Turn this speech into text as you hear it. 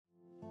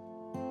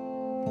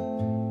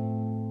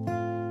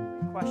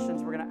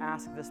questions we're going to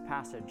ask this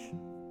passage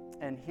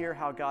and hear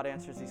how God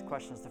answers these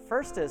questions. The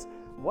first is,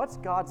 what's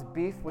God's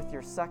beef with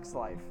your sex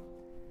life?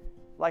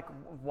 Like,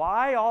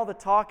 why all the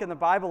talk in the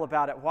Bible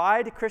about it?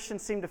 Why do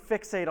Christians seem to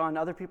fixate on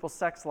other people's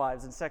sex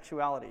lives and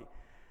sexuality?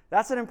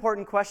 That's an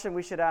important question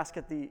we should ask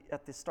at the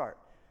start.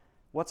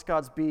 What's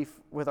God's beef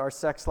with our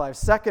sex lives?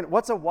 Second,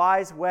 what's a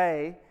wise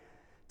way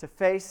to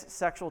face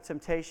sexual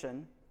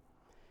temptation?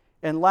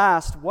 And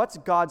last, what's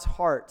God's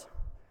heart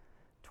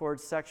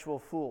towards sexual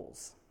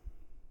fools?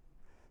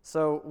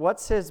 So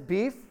what's his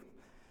beef?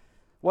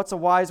 What's a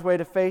wise way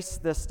to face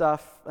this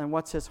stuff? And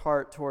what's his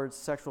heart towards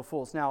sexual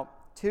fools? Now,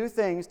 two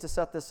things to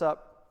set this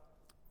up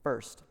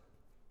first.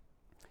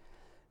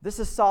 This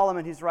is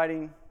Solomon who's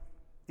writing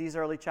these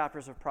early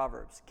chapters of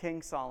Proverbs.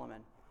 King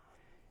Solomon,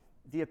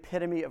 the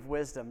epitome of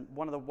wisdom.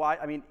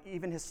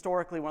 Even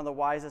historically, one of the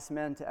wisest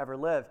men to ever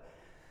live.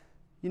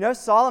 You know,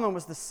 Solomon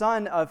was the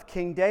son of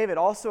King David,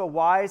 also a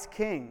wise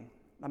king,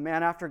 a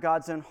man after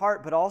God's own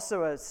heart, but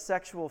also a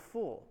sexual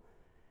fool.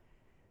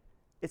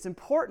 It's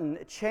important.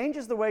 It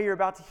changes the way you're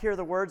about to hear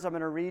the words I'm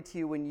going to read to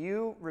you when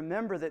you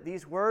remember that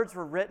these words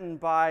were written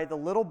by the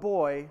little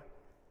boy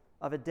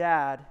of a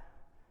dad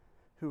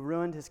who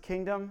ruined his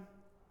kingdom,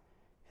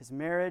 his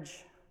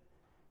marriage,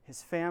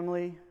 his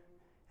family,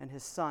 and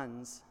his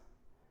sons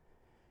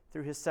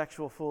through his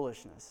sexual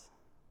foolishness.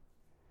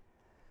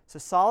 So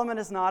Solomon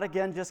is not,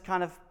 again, just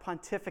kind of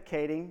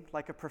pontificating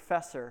like a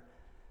professor.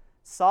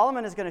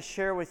 Solomon is going to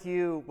share with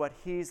you what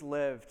he's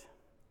lived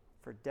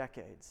for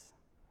decades.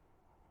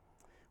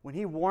 When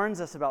he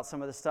warns us about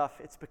some of the stuff,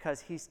 it's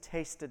because he's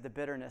tasted the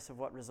bitterness of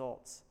what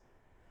results,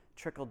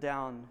 trickled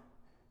down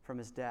from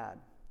his dad.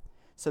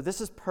 So this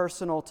is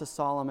personal to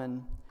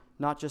Solomon,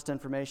 not just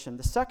information.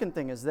 The second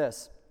thing is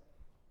this.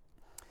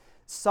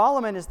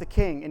 Solomon is the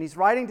king, and he's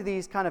writing to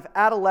these kind of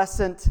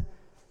adolescent,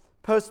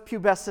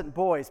 post-pubescent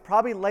boys,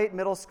 probably late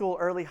middle school,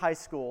 early high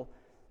school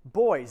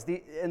boys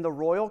in the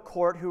royal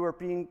court who are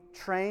being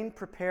trained,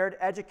 prepared,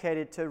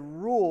 educated to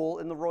rule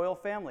in the royal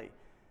family,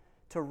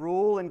 to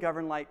rule and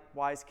govern like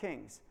wise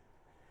kings.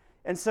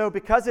 And so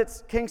because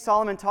it's King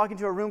Solomon talking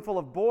to a room full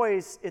of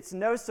boys, it's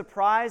no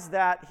surprise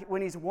that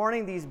when he's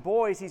warning these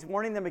boys, he's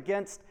warning them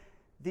against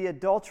the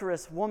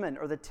adulterous woman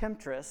or the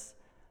temptress.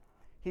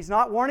 He's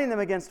not warning them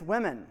against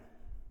women.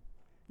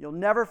 You'll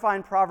never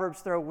find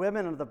Proverbs throw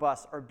women under the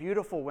bus, or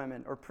beautiful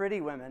women, or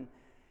pretty women.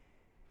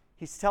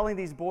 He's telling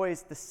these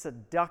boys the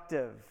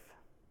seductive,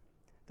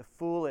 the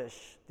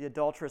foolish, the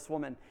adulterous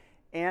woman.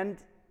 And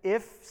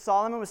if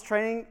Solomon was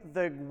training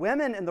the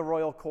women in the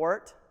royal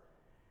court,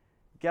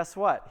 guess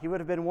what? He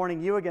would have been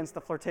warning you against the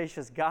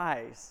flirtatious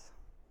guys,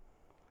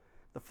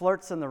 the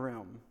flirts in the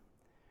room,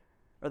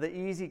 or the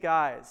easy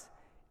guys.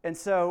 And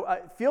so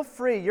feel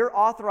free. You're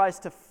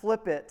authorized to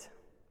flip it.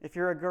 If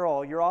you're a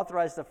girl, you're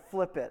authorized to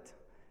flip it.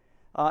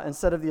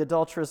 Instead of the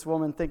adulterous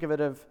woman, think of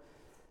it of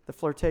the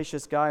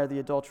flirtatious guy or the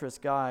adulterous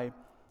guy,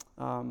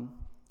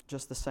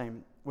 just the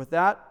same. With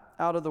that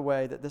out of the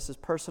way, that this is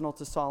personal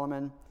to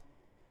Solomon,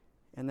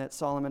 and that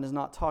Solomon is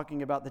not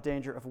talking about the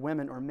danger of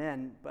women or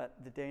men, but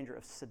the danger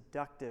of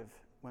seductive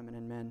women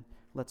and men.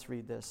 Let's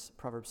read this,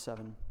 Proverbs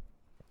 7.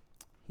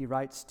 He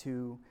writes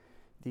to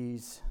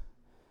these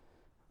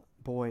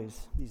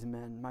boys, these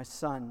men, "My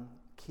son,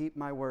 keep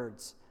my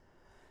words.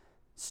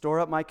 Store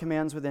up my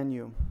commands within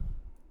you.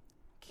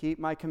 Keep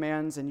my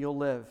commands and you'll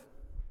live.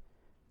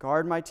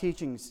 Guard my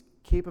teachings.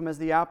 Keep them as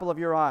the apple of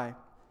your eye.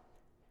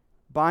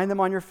 Bind them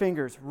on your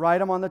fingers. Write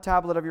them on the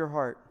tablet of your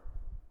heart.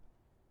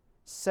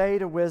 Say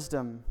to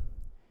wisdom,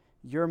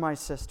 you're my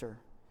sister.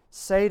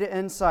 Say to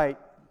insight,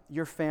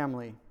 your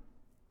family.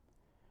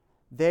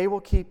 They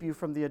will keep you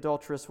from the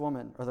adulterous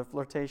woman," or the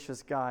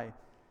flirtatious guy,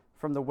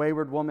 "from the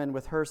wayward woman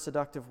with her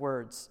seductive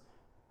words.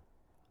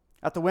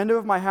 At the window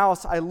of my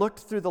house, I looked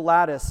through the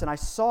lattice, and I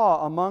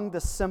saw among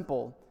the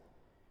simple,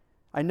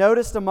 I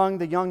noticed among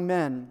the young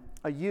men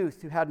a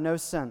youth who had no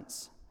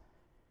sense.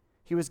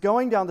 He was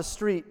going down the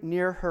street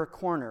near her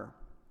corner.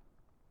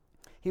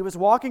 He was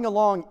walking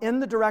along in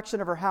the direction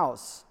of her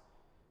house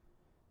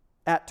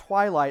at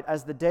twilight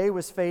as the day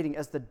was fading,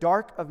 as the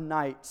dark of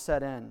night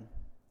set in.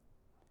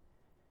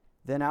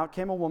 Then out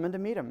came a woman to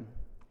meet him,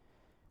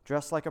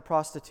 dressed like a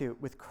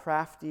prostitute with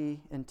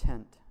crafty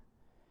intent.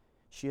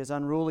 She is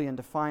unruly and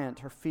defiant.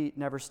 Her feet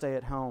never stay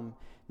at home.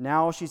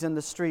 Now she's in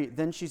the street,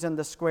 then she's in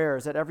the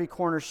squares. At every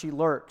corner she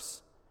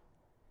lurks.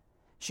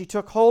 She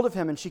took hold of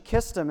him and she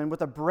kissed him, and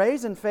with a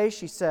brazen face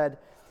she said,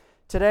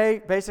 "Today,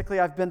 basically,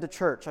 I've been to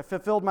church. I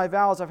fulfilled my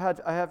vows. I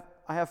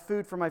have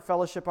food for my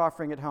fellowship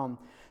offering at home.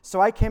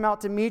 So I came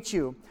out to meet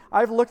you.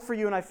 I've looked for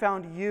you and I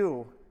found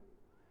you."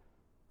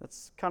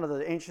 That's kind of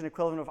the ancient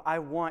equivalent of "I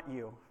want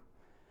you."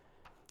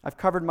 "I've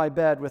covered my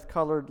bed with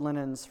colored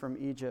linens from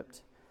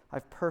Egypt.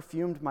 I've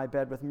perfumed my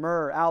bed with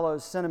myrrh,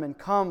 aloes, cinnamon.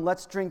 Come,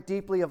 let's drink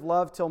deeply of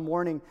love till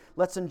morning.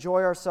 Let's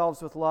enjoy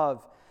ourselves with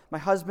love. My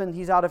husband,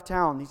 he's out of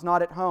town. He's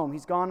not at home.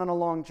 He's gone on a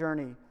long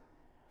journey.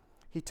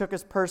 He took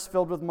his purse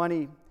filled with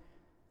money.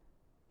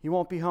 He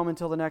won't be home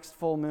until the next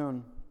full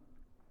moon."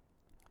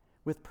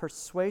 With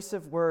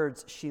persuasive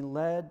words, she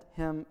led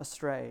him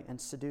astray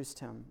and seduced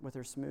him with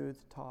her smooth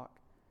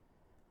talk.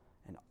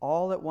 And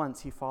all at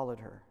once he followed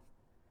her,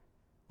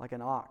 like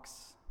an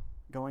ox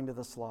going to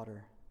the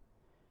slaughter,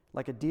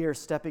 like a deer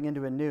stepping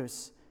into a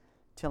noose,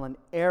 till an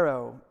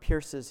arrow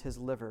pierces his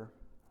liver,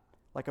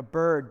 like a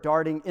bird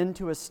darting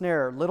into a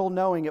snare, little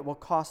knowing it will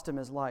cost him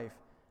his life.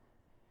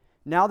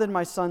 Now then,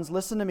 my sons,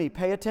 listen to me.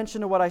 Pay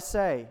attention to what I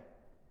say.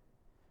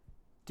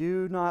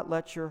 Do not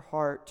let your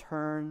heart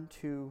turn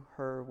to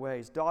her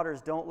ways.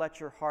 Daughters, don't let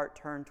your heart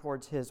turn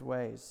towards his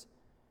ways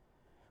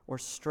or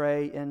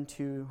stray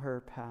into her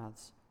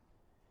paths.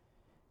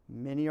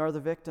 Many are the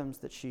victims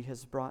that she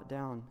has brought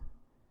down.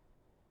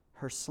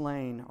 Her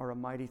slain are a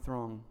mighty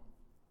throng.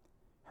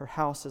 Her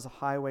house is a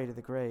highway to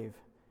the grave,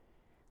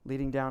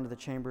 leading down to the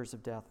chambers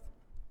of death.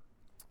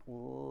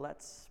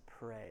 Let's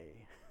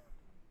pray.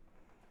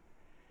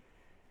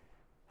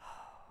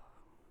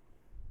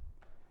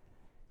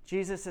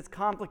 Jesus, it's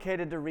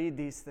complicated to read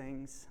these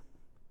things.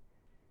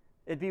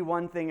 It'd be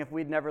one thing if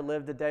we'd never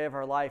lived a day of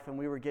our life and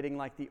we were getting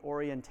like the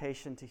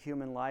orientation to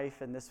human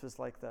life, and this was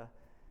like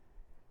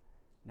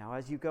now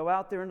as you go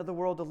out there into the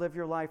world to live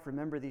your life,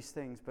 remember these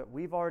things. But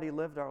we've already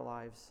lived our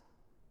lives.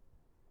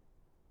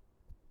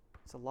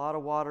 It's a lot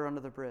of water under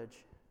the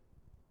bridge.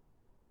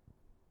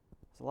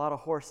 There's a lot of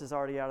horses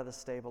already out of the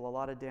stable, a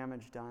lot of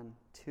damage done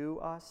to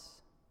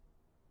us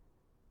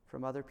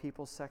from other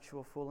people's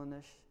sexual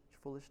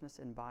foolishness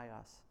and by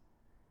us.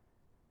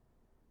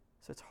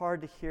 So it's hard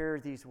to hear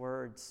these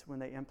words when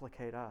they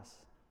implicate us.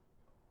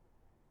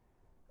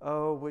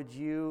 Oh, would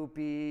you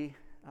be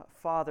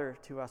Father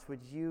to us?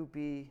 Would you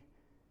be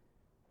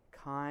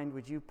kind?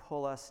 Would you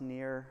pull us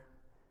near?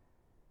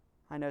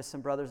 I know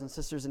some brothers and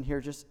sisters in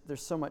here,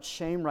 there's so much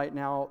shame right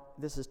now.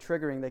 This is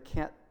triggering.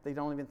 They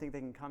don't even think they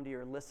can come to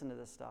you or listen to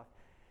this stuff.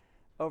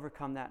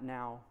 Overcome that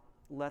now.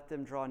 Let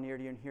them draw near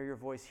to you and hear your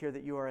voice. Hear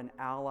that you are an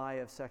ally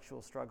of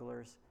sexual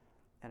strugglers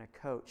and a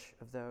coach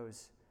of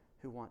those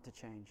who want to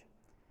change.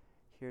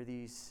 Hear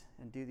these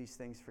and do these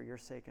things for your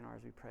sake and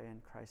ours, we pray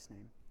in Christ's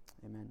name.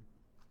 Amen.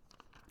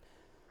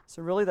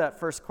 So really that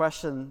first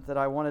question that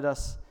I wanted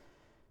us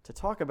to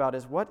talk about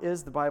is, what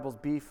is the Bible's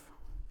beef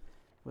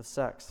with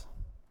sex?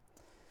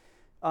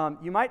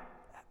 You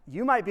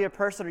might be a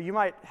person, or you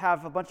might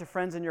have a bunch of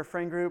friends in your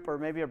friend group, or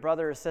maybe a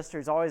brother or sister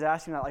who's always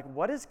asking that, like,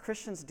 what is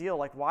Christians' deal?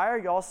 Like, why are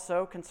y'all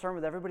so concerned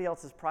with everybody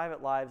else's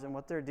private lives and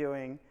what they're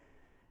doing?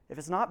 If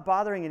it's not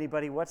bothering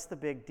anybody, what's the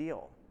big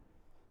deal?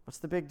 What's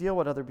the big deal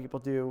what other people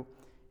do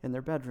in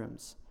their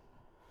bedrooms?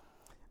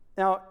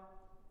 Now,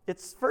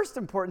 it's first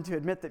important to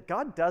admit that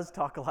God does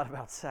talk a lot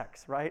about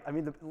sex, right? I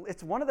mean,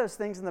 it's one of those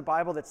things in the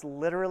Bible that's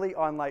literally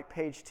on like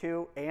page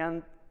 2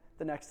 and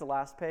the next to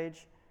last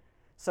page.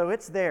 So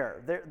it's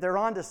there. They're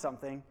onto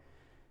something.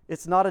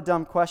 It's not a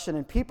dumb question,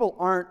 and people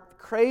aren't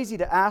crazy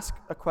to ask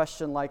a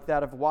question like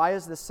that of why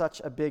is this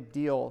such a big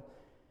deal,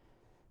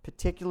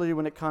 particularly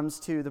when it comes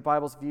to the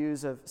Bible's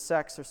views of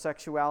sex or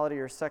sexuality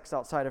or sex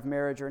outside of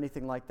marriage or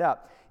anything like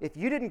that. If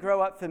you didn't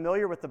grow up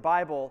familiar with the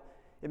Bible,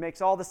 it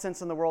makes all the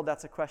sense in the world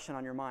that's a question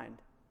on your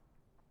mind.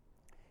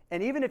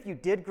 And even if you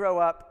did grow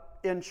up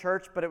in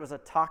church, but it was a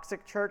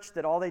toxic church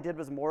that all they did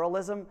was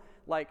moralism,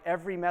 like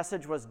every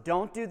message was,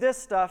 don't do this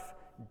stuff,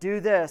 do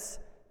this,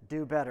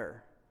 do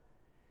better,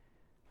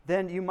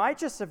 then you might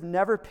just have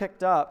never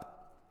picked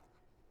up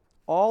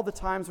all the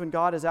times when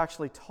God has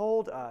actually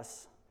told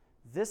us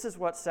this is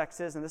what sex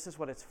is and this is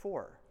what it's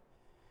for.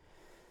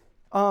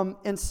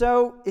 And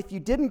so if you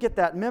didn't get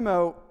that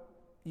memo,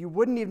 you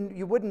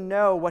wouldn't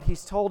know what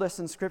he's told us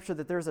in Scripture,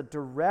 that there's a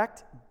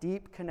direct,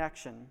 deep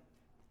connection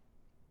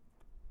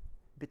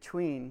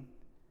between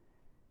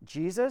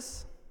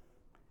Jesus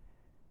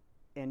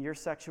and your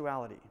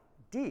sexuality.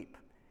 Deep.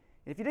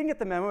 And if you didn't get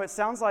the memo, it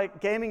sounds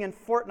like gaming and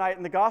Fortnite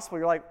in the gospel.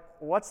 You're like,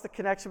 what's the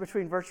connection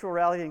between virtual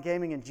reality and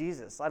gaming and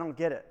Jesus? I don't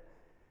get it.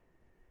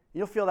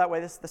 You'll feel that way.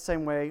 This is the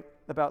same way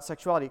about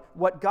sexuality.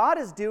 What God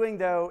is doing,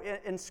 though,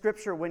 in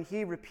Scripture, when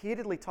he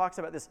repeatedly talks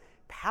about this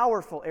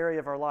powerful area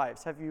of our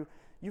lives,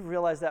 you've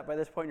realized that by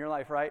this point in your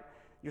life, right?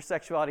 Your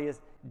sexuality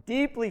is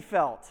deeply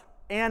felt,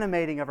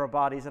 animating of our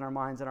bodies and our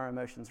minds and our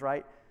emotions,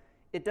 right?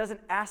 It doesn't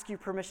ask you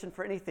permission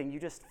for anything. You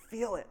just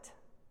feel it.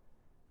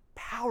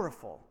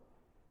 Powerful,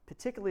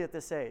 particularly at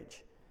this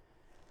age.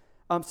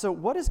 So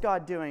what is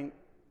God doing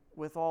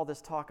with all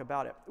this talk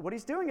about it? What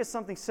he's doing is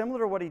something similar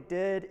to what he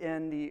did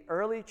in the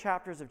early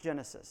chapters of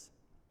Genesis.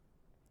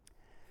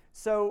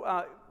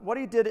 So what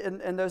he did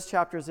in those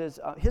chapters is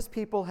his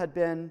people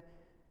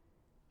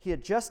he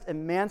had just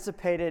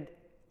emancipated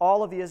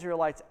all of the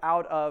Israelites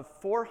out of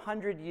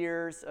 400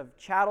 years of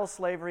chattel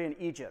slavery in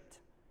Egypt.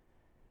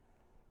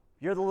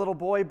 You're the little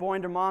boy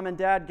born to mom and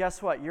dad,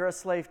 guess what? You're a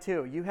slave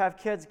too. You have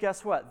kids,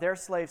 guess what? They're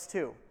slaves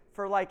too.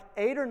 For like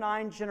 8 or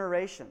 9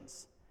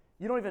 generations,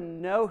 you don't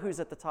even know who's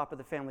at the top of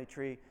the family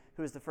tree,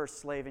 who is the first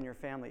slave in your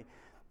family.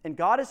 And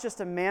God has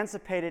just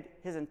emancipated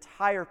his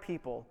entire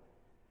people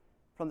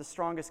from the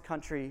strongest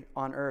country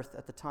on earth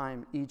at the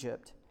time,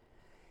 Egypt.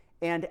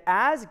 And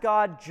as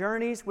God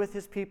journeys with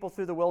his people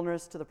through the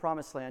wilderness to the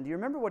promised land, do you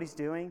remember what he's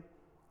doing?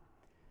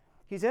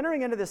 He's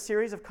entering into this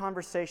series of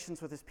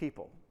conversations with his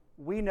people.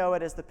 We know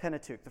it as the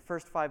Pentateuch, the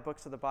first 5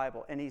 books of the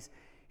Bible. And he's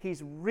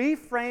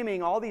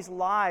reframing all these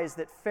lies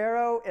that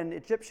Pharaoh and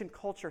Egyptian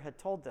culture had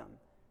told them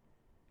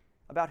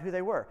about who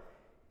they were.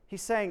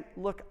 He's saying,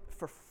 look,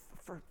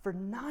 for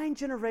 9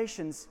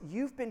 generations,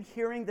 you've been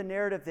hearing the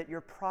narrative that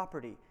you're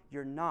property.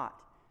 You're not.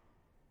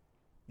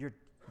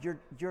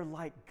 You're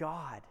like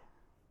God.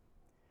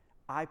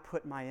 I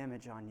put my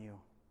image on you.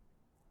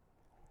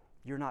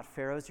 You're not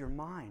Pharaoh's, you're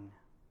mine.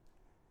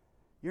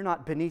 You're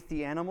not beneath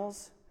the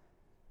animals.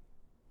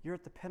 You're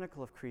at the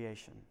pinnacle of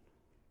creation.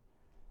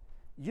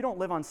 You don't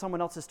live on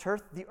someone else's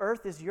turf. The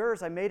earth is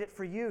yours. I made it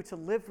for you to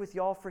live with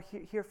y'all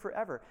here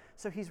forever.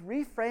 So he's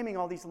reframing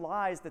all these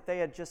lies that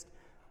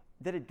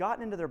that had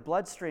gotten into their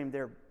bloodstream.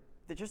 They're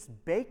just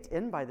baked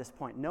in by this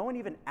point. No one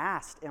even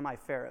asked, am I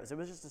Pharaoh's? It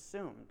was just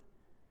assumed.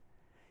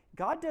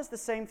 God does the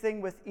same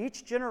thing with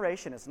each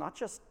generation. It's not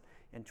just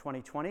in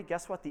 2020.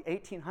 Guess what? The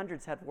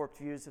 1800s had warped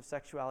views of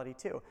sexuality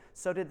too.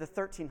 So did the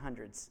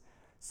 1300s.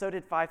 So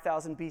did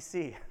 5000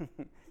 BC.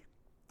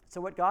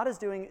 So what God is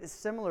doing is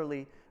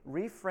similarly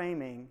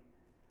reframing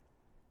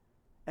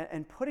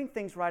and putting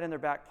things right in their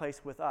back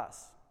place with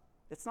us.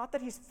 It's not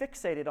that he's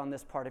fixated on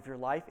this part of your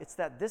life. It's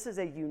that this is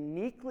a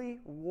uniquely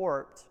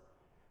warped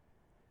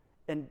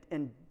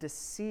and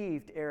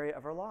deceived area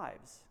of our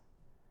lives.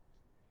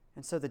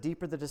 And so the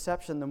deeper the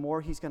deception, the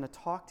more he's going to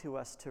talk to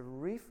us to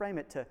reframe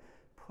it, to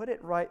put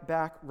it right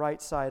back,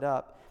 right side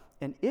up.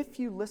 And if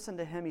you listen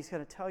to him, he's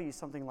going to tell you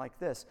something like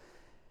this.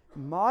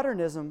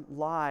 Modernism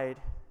lied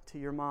to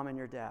your mom and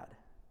your dad,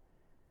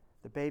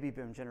 the baby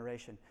boom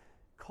generation.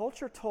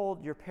 Culture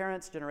told your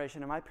parents'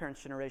 generation and my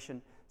parents'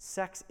 generation,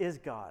 sex is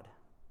God.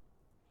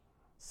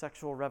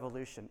 Sexual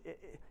revolution.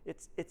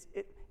 It's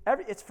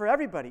for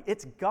everybody.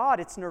 It's God.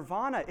 It's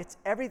nirvana. It's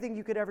everything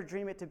you could ever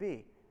dream it to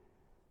be.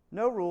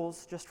 No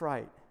rules, just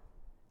right.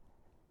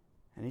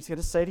 And he's going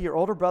to say to your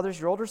older brothers,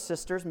 your older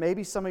sisters,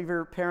 maybe some of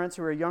your parents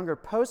who are younger,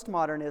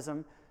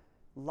 postmodernism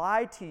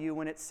lied to you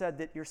when it said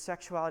that your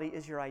sexuality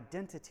is your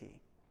identity.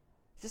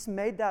 Just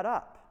made that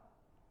up.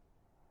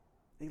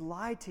 They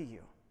lied to you.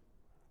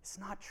 It's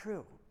not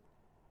true.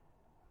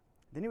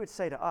 Then he would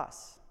say to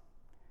us,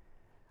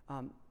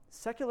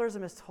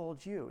 secularism has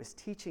told you, is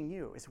teaching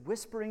you, is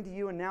whispering to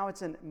you, and now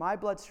it's in my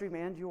bloodstream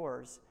and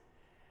yours,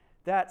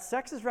 that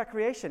sex is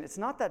recreation. It's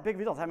not that big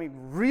of a deal. I mean,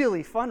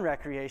 really fun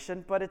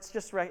recreation, but it's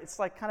just it's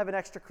like kind of an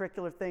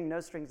extracurricular thing, no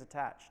strings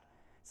attached.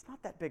 It's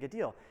not that big a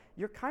deal.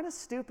 You're kind of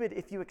stupid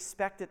if you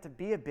expect it to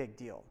be a big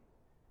deal.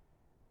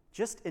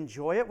 Just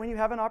enjoy it when you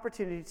have an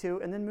opportunity to,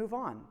 and then move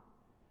on.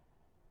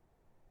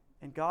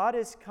 And God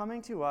is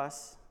coming to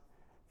us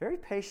very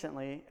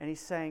patiently, and he's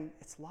saying,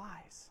 it's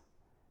lies.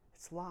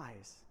 It's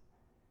lies.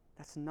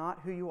 That's not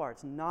who you are.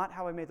 It's not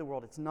how I made the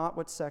world. It's not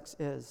what sex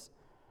is.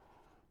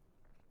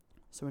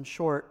 So in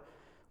short,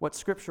 what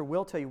Scripture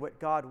will tell you, what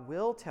God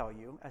will tell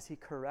you as he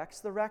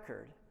corrects the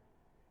record,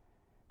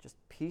 just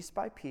piece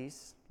by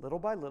piece, little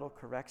by little,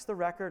 corrects the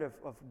record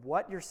of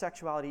what your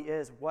sexuality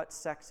is, what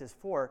sex is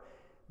for.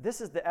 This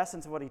is the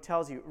essence of what he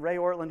tells you. Ray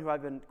Ortlund, who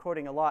I've been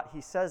quoting a lot,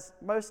 he says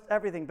most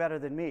everything better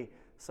than me.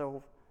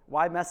 So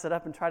why mess it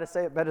up and try to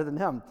say it better than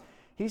him?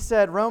 He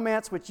said,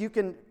 romance, which you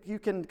can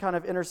kind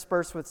of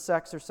intersperse with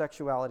sex or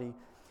sexuality,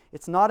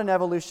 it's not an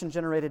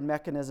evolution-generated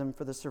mechanism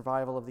for the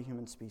survival of the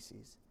human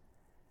species.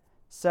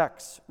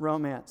 Sex,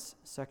 romance,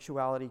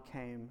 sexuality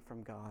came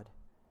from God.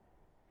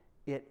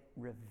 It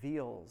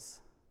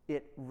reveals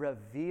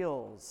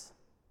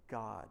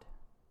God.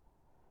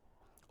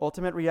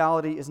 Ultimate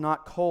reality is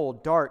not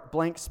cold, dark,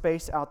 blank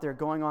space out there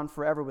going on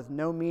forever with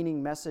no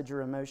meaning, message,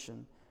 or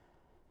emotion.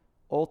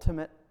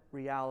 Ultimate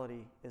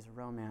reality is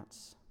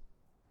romance.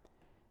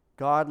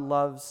 God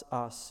loves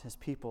us, his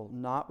people,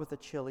 not with a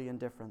chilly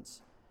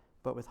indifference,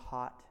 but with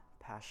hot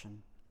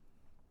passion.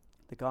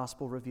 The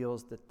gospel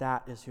reveals that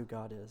that is who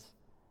God is.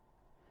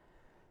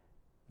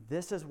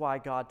 This is why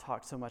God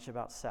talks so much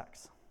about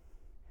sex.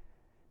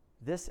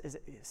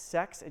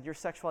 Sex and your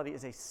sexuality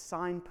is a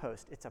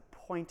signpost. It's a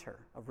pointer,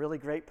 a really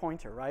great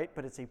pointer, right?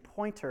 But it's a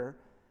pointer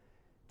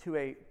to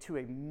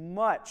a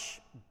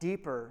much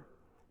deeper,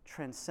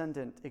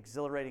 transcendent,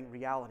 exhilarating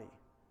reality.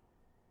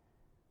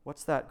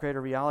 What's that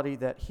greater reality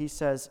that he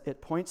says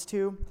it points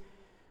to?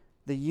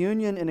 The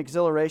union and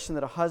exhilaration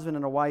that a husband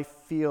and a wife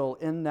feel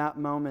in that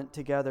moment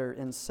together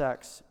in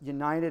sex,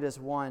 united as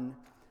one,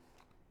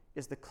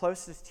 is the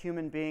closest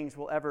human beings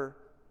will ever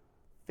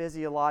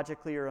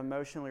physiologically or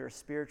emotionally or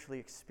spiritually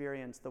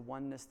experience the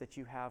oneness that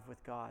you have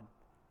with God.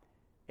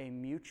 A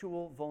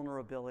mutual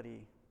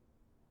vulnerability,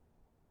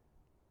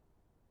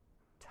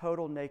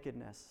 total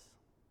nakedness,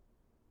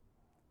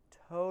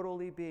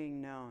 totally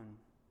being known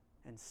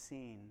and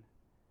seen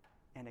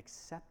and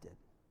accepted.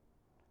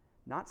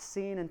 Not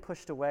seen and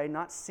pushed away,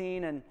 not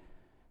seen and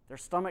their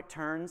stomach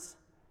turns,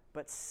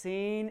 but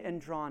seen and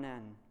drawn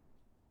in.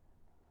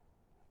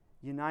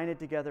 United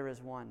together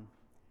as one.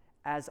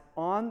 As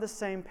on the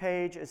same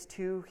page as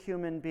two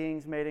human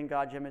beings made in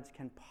God's image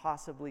can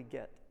possibly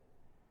get.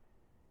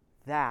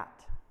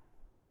 That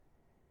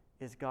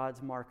is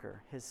God's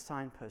marker, his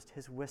signpost,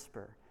 his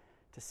whisper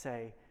to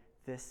say,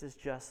 This is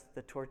just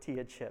the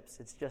tortilla chips.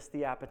 It's just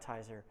the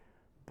appetizer.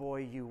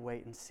 Boy, you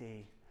wait and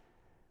see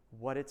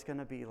what it's going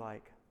to be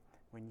like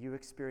when you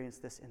experience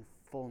this in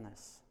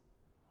fullness.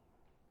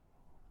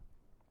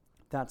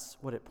 That's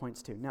what it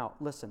points to. Now,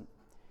 listen.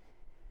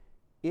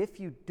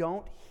 If you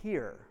don't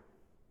hear,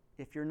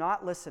 if you're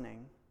not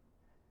listening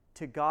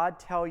to God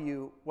tell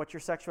you what your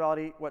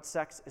sexuality, what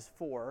sex is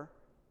for,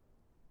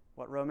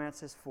 what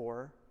romance is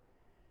for,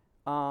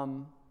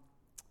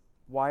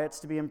 why it's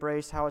to be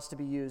embraced, how it's to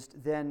be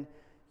used, then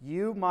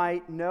you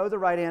might know the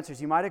right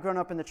answers. You might have grown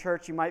up in the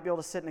church. You might be able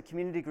to sit in a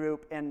community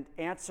group and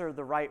answer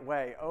the right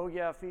way. Oh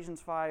yeah, Ephesians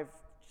 5,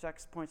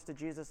 sex points to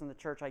Jesus in the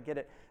church. I get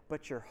it.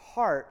 But your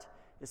heart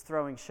is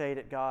throwing shade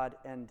at God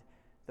and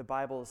the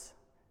Bible's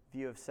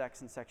view of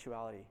sex and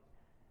sexuality.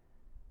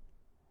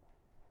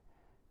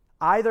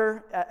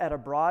 Either at a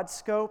broad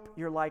scope,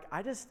 you're like,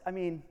 this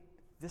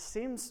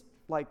seems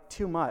like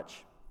too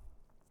much.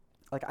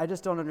 Like, I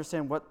just don't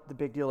understand what the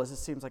big deal is. This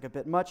seems like a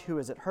bit much. Who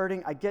is it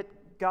hurting? I get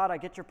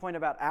your point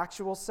about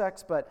actual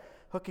sex, but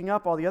hooking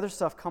up, all the other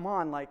stuff, come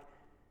on. Like,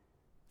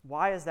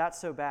 why is that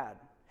so bad?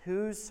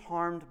 Who's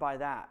harmed by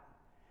that?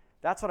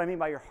 That's what I mean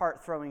by your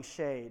heart throwing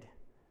shade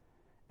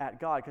at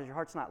God, because your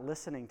heart's not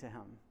listening to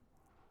Him.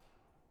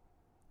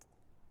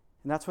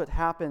 And that's what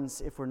happens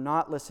if we're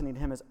not listening to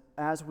Him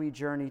as we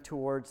journey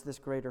towards this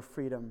greater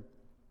freedom.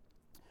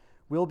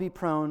 We'll be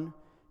prone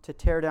to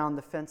tear down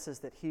the fences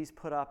that He's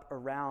put up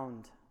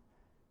around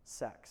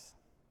sex.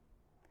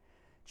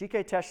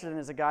 G.K. Chesterton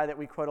is a guy that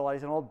we quote a lot.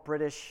 He's an old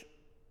British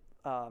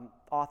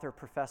author,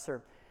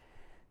 professor.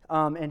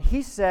 And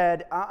he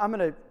said, I'm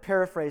going to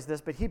paraphrase this,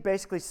 but he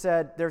basically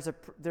said there's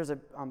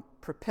a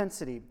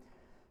propensity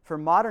for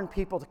modern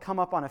people to come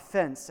up on a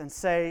fence and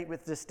say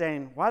with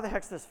disdain, why the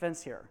heck's this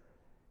fence here?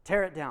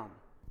 Tear it down.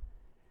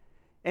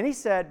 And he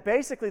said,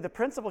 basically, the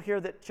principle here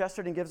that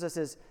Chesterton gives us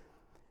is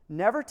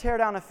never tear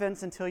down a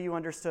fence until you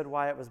understood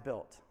why it was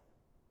built.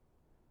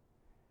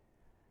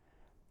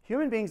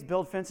 Human beings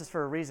build fences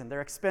for a reason.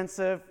 They're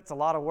expensive. It's a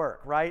lot of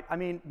work, right? I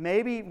mean,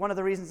 maybe one of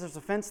the reasons there's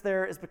a fence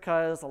there is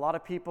because a lot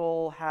of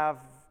people have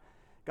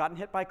gotten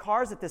hit by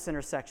cars at this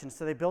intersection,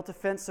 so they built a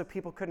fence so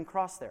people couldn't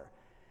cross there.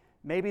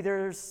 Maybe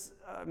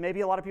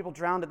a lot of people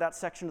drowned at that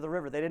section of the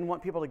river. They didn't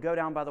want people to go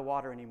down by the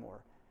water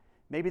anymore.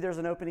 Maybe there's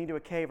an opening to a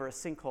cave or a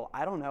sinkhole.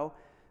 I don't know.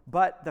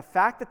 But the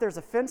fact that there's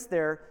a fence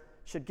there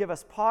should give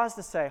us pause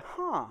to say,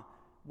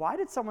 why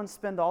did someone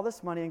spend all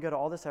this money and go to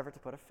all this effort to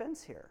put a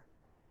fence here?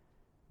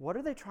 What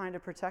are they trying to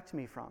protect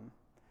me from?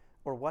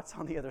 Or what's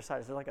on the other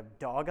side? Is there like a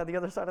dog on the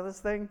other side of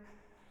this thing?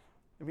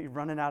 Are we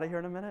running out of here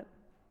in a minute?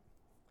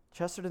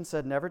 Chesterton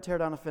said, never tear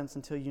down a fence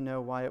until you know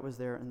why it was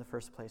there in the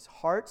first place.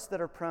 Hearts that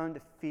are prone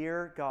to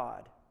fear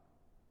God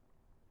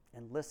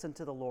and listen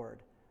to the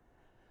Lord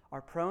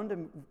are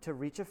prone to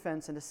reach a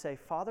fence and to say,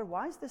 Father,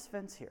 why is this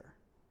fence here?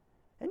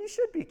 And you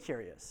should be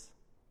curious.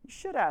 You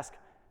should ask,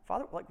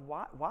 Father, like,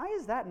 why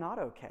is that not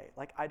okay?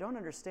 Like, I don't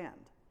understand.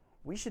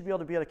 We should be able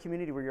to be at a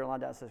community where you're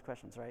allowed to ask those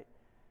questions, right?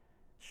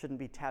 Shouldn't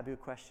be taboo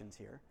questions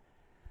here.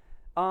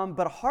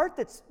 But a heart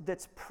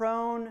that's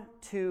prone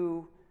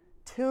to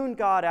tune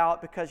God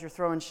out because you're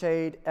throwing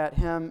shade at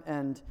Him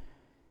and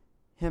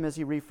Him as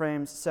He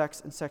reframes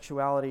sex and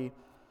sexuality,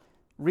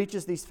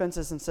 reaches these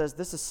fences and says,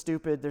 this is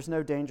stupid, there's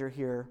no danger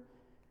here.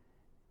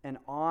 And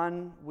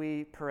on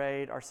we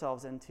parade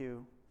ourselves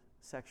into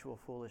sexual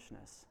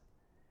foolishness.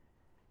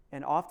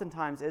 And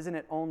oftentimes, isn't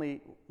it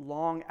only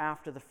long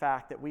after the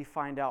fact that we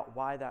find out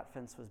why that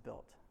fence was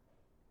built?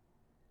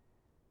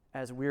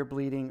 As we're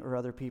bleeding or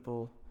other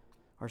people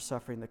are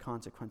suffering the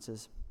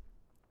consequences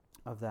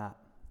of that.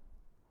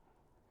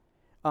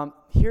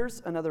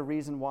 Here's another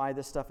reason why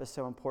this stuff is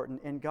so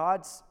important. In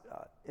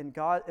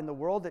the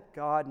world that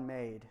God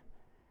made,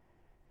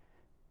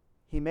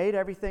 He made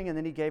everything, and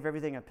then He gave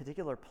everything a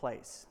particular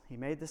place. He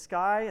made the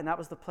sky, and that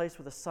was the place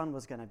where the sun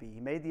was going to be. He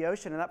made the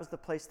ocean, and that was the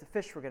place the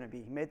fish were going to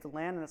be. He made the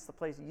land, and that's the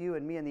place you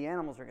and me and the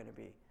animals are going to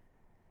be.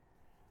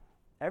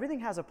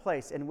 Everything has a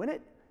place, and when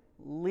it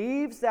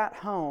leaves that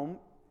home,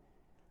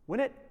 when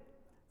it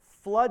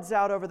floods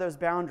out over those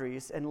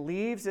boundaries and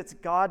leaves its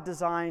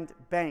God-designed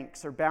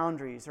banks or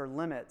boundaries or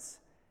limits,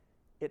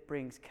 it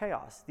brings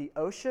chaos. The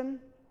ocean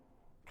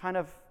kind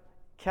of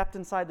kept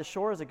inside the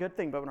shore is a good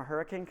thing, but when a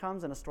hurricane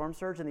comes and a storm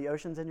surge and the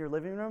ocean's in your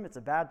living room, it's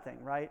a bad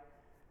thing, right?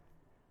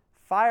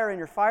 Fire in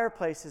your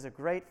fireplace is a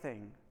great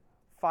thing.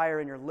 Fire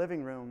in your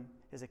living room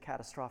is a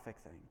catastrophic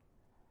thing.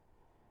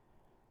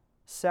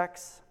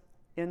 Sex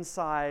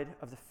inside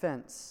of the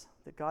fence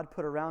that God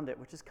put around it,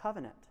 which is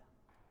covenant,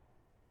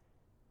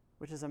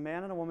 which is a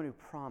man and a woman who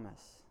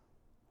promise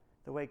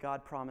the way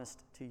God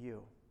promised to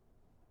you,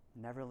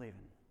 never leaving.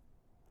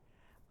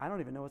 I don't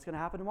even know what's going to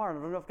happen tomorrow.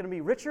 I don't know if it's going to be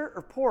richer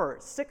or poorer,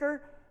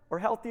 sicker or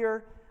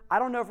healthier. I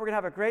don't know if we're going to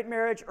have a great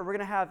marriage or we're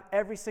going to have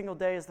every single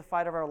day as the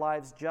fight of our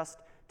lives just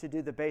to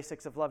do the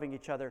basics of loving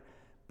each other.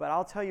 But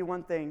I'll tell you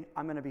one thing,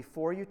 I'm going to be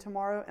for you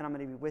tomorrow and I'm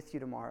going to be with you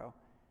tomorrow.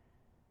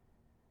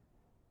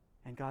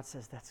 And God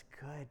says that's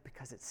good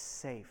because it's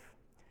safe.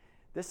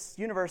 This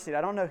university,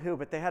 I don't know who,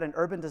 but they had an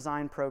urban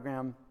design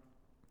program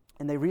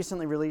And they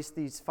recently released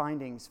these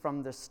findings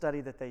from the study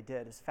that they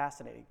did. It's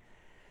fascinating.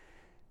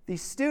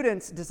 These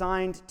students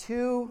designed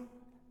 2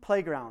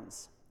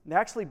 playgrounds. They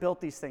actually built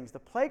these things. The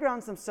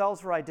playgrounds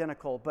themselves were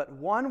identical, but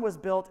one was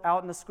built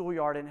out in the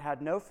schoolyard and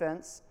had no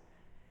fence,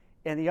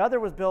 and the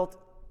other was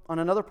built on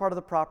another part of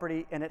the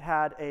property, and it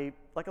had a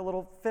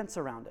little fence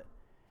around it.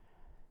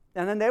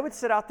 And then they would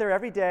sit out there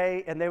every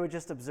day, and they would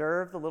just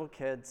observe the little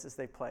kids as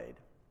they played.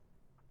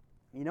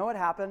 You know what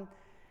happened?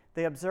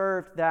 They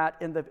observed that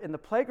in the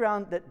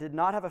playground that did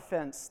not have a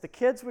fence, the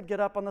kids would get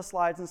up on the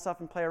slides and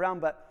stuff and play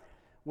around, but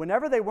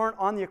whenever they weren't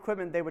on the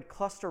equipment, they would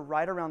cluster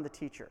right around the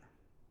teacher.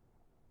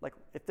 Like,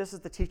 if this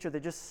is the teacher, they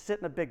just sit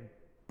in a big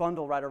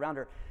bundle right around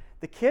her.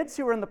 The kids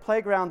who were in the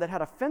playground that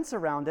had a fence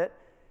around it,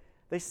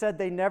 they said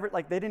they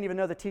didn't even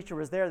know the teacher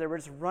was there. They were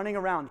just running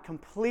around,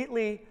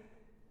 completely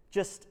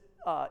just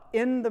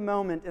in the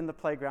moment in the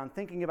playground,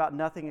 thinking about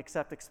nothing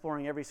except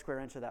exploring every square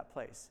inch of that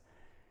place.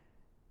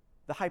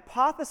 The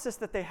hypothesis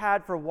that they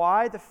had for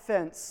why the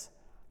fence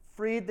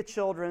freed the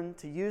children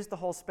to use the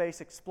whole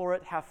space, explore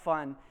it, have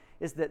fun,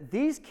 is that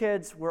these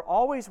kids were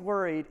always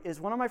worried, is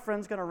one of my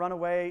friends going to run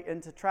away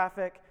into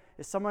traffic?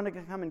 Is someone going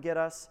to come and get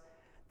us?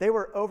 They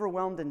were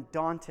overwhelmed and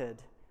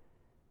daunted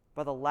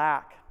by the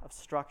lack of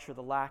structure,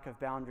 the lack of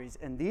boundaries,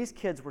 and these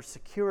kids were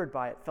secured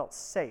by it, felt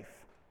safe.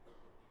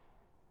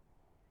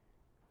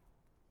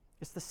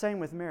 It's the same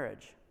with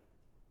marriage.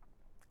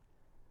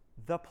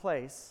 The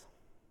place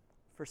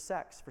for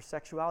sex, for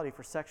sexuality,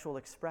 for sexual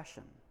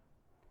expression,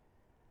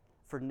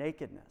 for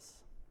nakedness.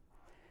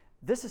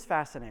 This is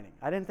fascinating.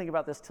 I didn't think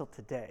about this till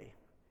today.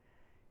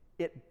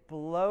 It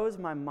blows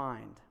my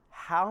mind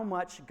how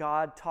much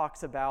God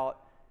talks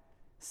about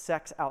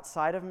sex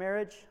outside of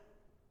marriage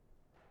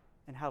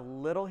and how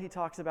little he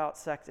talks about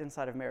sex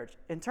inside of marriage.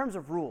 In terms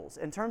of rules,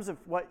 in terms of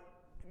what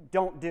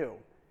don't do.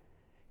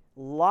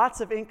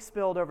 Lots of ink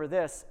spilled over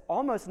this,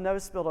 almost no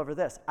spilled over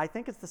this. I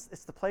think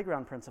it's the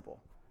playground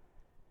principle.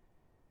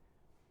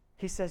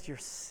 He says, you're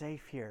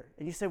safe here.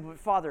 And you say, well,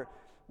 Father,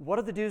 what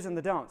are the do's and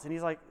the don'ts? And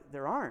he's like,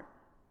 there aren't.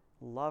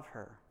 Love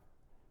her.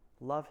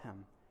 Love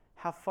him.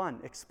 Have fun.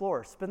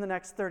 Explore. Spend the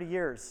next 30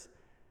 years,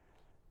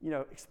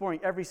 exploring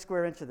every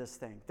square inch of this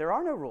thing. There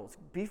are no rules.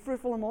 Be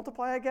fruitful and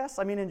multiply, I guess.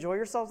 I mean, enjoy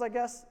yourselves, I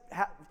guess.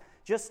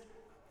 Just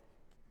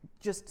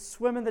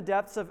swim in the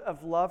depths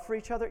of love for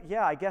each other.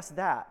 Yeah, I guess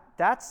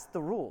that's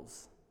the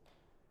rules.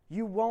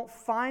 You won't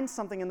find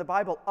something in the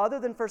Bible other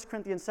than 1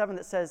 Corinthians 7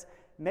 that says,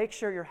 make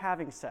sure you're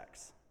having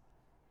sex.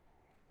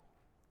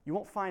 You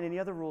won't find any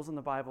other rules in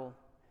the Bible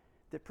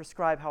that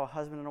prescribe how a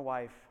husband and a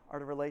wife are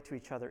to relate to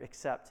each other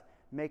except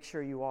make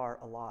sure you are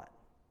a lot.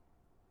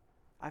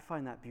 I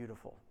find that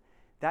beautiful.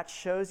 That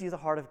shows you the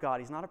heart of God.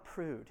 He's not a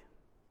prude.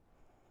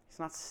 He's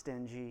not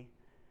stingy.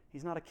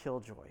 He's not a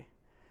killjoy.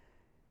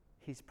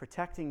 He's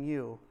protecting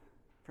you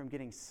from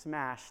getting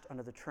smashed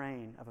under the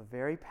train of a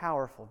very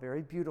powerful,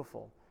 very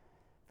beautiful,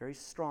 very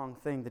strong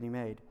thing that he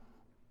made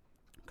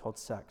called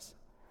sex.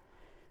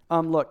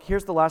 Look,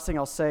 here's the last thing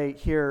I'll say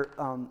here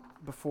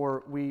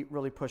before we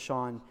really push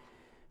on.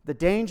 The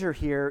danger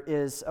here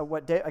is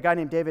what a guy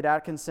named David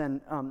Atkinson,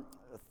 a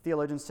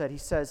theologian, said. He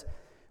says,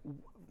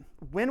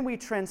 when we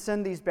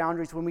transcend these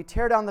boundaries, when we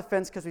tear down the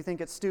fence because we think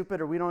it's stupid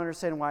or we don't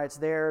understand why it's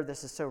there,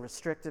 this is so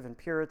restrictive and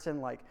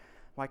Puritan, like,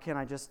 why can't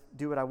I just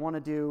do what I want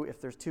to do if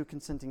there's 2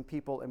 consenting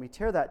people, and we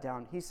tear that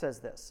down, he says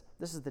this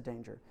is the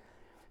danger.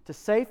 To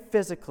say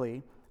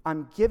physically,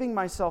 I'm giving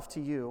myself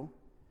to you,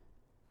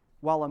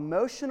 while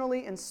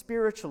emotionally and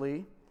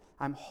spiritually,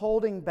 I'm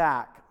holding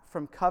back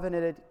from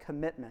covenanted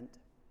commitment,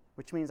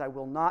 which means I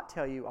will not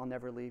tell you I'll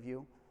never leave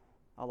you,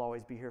 I'll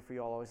always be here for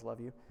you, I'll always love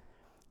you,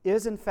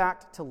 is in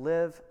fact to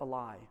live a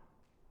lie.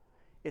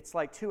 It's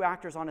like 2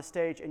 actors on a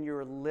stage and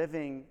you're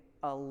living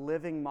a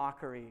living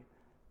mockery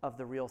of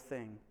the real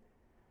thing.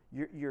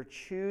 You're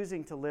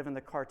choosing to live in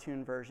the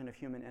cartoon version of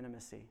human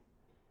intimacy.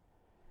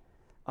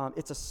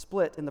 It's a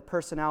split in the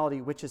personality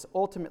which is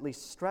ultimately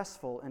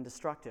stressful and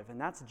destructive, and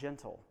that's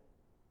gentle.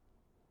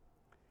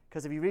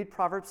 Because if you read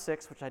Proverbs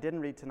 6, which I didn't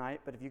read tonight,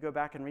 but if you go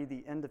back and read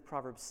the end of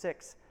Proverbs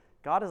 6,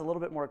 God is a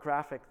little bit more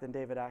graphic than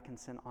David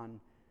Atkinson on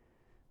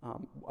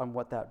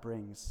what that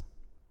brings.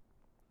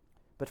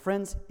 But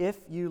friends, if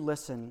you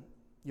listen,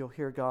 you'll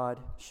hear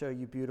God show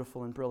you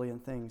beautiful and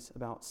brilliant things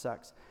about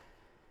sex.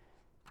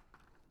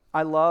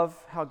 I love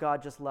how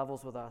God just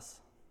levels with us.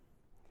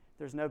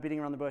 There's no beating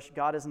around the bush.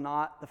 God is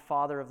not the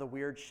father of the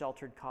weird,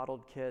 sheltered,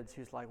 coddled kids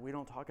who's like, we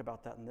don't talk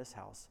about that in this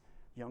house.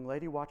 Young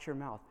lady, watch your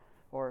mouth.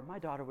 Or, my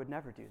daughter would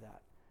never do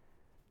that.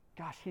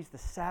 Gosh, he's the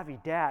savvy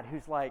dad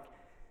who's like,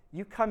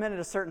 you come in at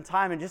a certain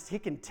time and just he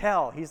can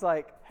tell. He's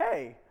like,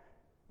 hey,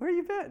 where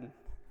you been? And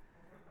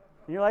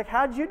you're like,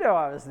 how'd you know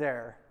I was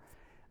there?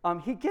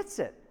 He gets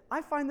it.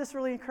 I find this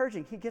really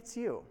encouraging. He gets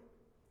you.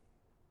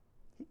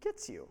 He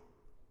gets you.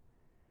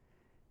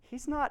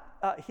 He's not,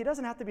 he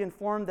doesn't have to be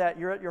informed that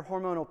you're at your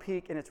hormonal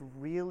peak and it's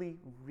really,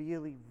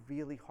 really,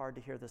 really hard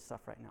to hear this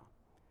stuff right now.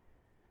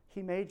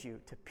 He made you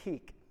to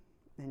peak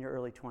in your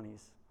early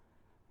 20s.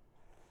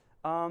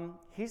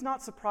 He's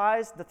not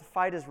surprised that the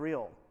fight is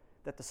real,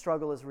 that the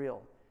struggle is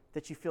real.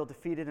 that you feel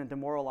defeated and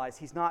demoralized.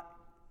 He's not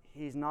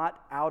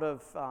out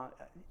of,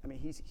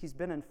 he's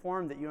been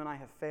informed that you and I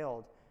have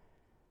failed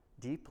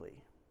deeply.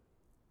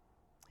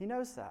 He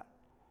knows that.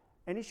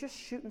 And he's just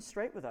shooting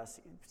straight with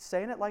us,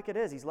 saying it like it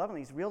is. He's loving,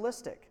 he's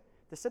realistic.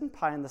 This isn't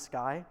pie in the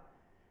sky.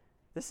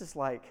 This is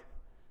like,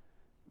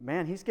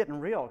 man, he's getting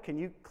real. Can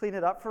you clean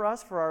it up for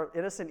us, for our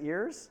innocent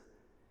ears?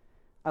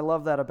 I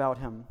love that about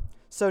him.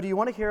 So do you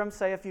want to hear him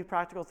say a few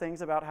practical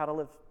things about how to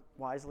live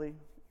wisely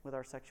with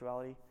our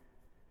sexuality?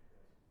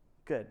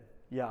 Good.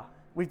 Yeah.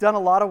 We've done a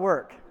lot of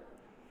work.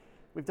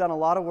 We've done a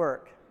lot of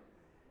work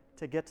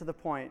to get to the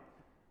point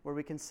where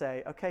we can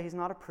say, okay, he's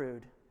not a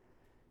prude,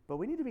 but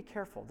we need to be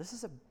careful. This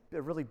is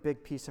a really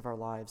big piece of our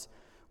lives.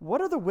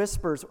 What are the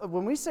whispers?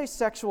 When we say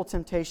sexual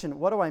temptation,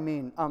 what do I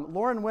mean?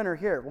 Lauren Winter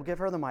here, we'll give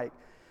her the mic.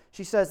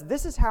 She says,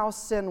 this is how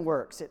sin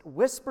works. It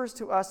whispers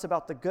to us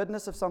about the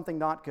goodness of something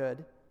not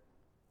good,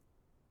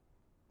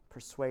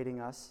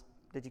 persuading us.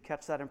 Did you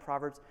catch that in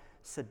Proverbs?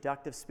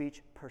 Seductive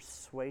speech,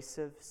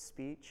 persuasive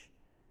speech,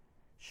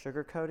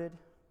 sugar-coated.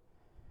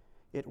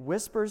 It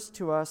whispers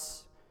to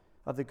us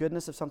of the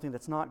goodness of something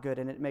that's not good,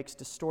 and it makes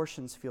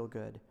distortions feel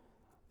good.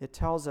 It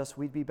tells us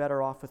we'd be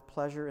better off with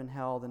pleasure in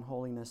hell than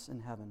holiness in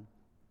heaven.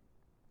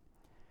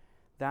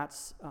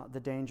 That's the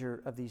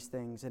danger of these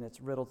things, and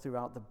it's riddled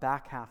throughout the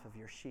back half of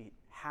your sheet,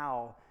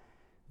 how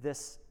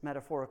this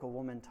metaphorical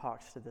woman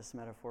talks to this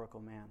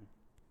metaphorical man.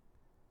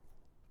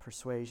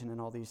 Persuasion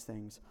and all these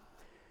things.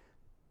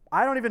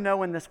 I don't even know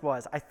when this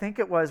was. I think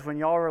it was when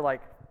y'all were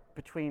like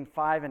between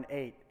 5 and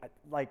 8,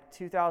 like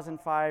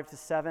 2005 to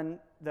 7,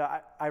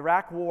 the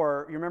Iraq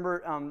War. You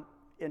remember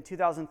in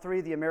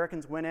 2003, the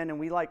Americans went in and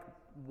we like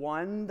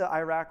won the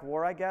Iraq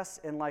War, I guess,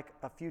 in like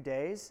a few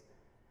days.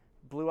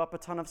 Blew up a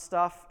ton of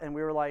stuff, and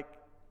we were like,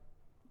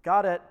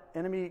 got it,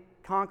 enemy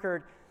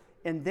conquered.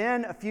 And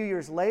then a few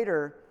years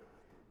later,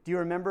 do you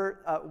remember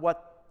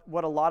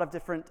what a lot of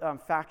different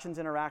factions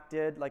in Iraq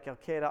did, like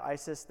Al-Qaeda,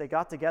 ISIS? They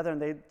got together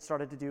and they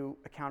started to do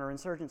a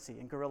counterinsurgency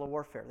and guerrilla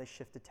warfare. They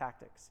shifted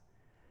tactics.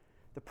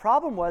 The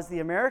problem was the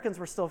Americans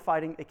were still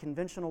fighting a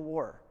conventional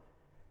war.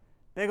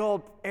 Big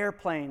old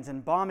airplanes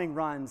and bombing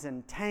runs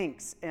and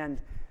tanks, and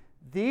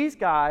these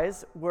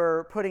guys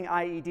were putting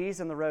IEDs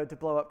in the road to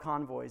blow up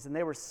convoys, and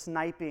they were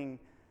sniping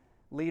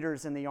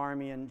leaders in the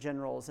army and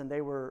generals, and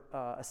they were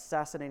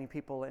assassinating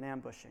people and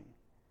ambushing.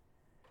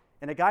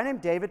 And a guy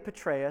named David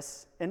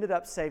Petraeus ended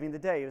up saving the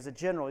day. He was a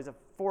general. He's a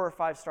 4 or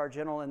 5 star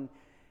general, and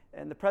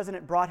the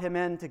president brought him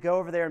in to go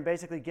over there and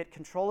basically get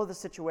control of the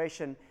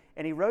situation,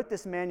 and he wrote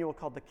this manual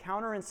called the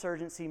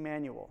Counterinsurgency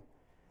Manual.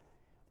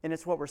 And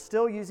it's what we're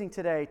still using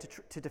today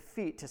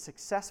to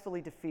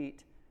successfully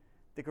defeat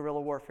the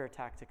guerrilla warfare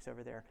tactics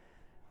over there.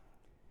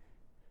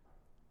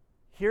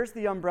 Here's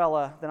the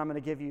umbrella that I'm going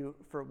to give you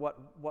for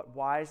what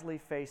wisely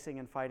facing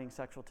and fighting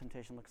sexual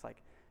temptation looks like.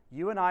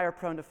 You and I are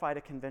prone to fight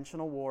a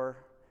conventional war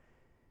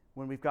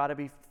when we've got to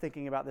be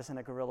thinking about this in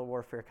a guerrilla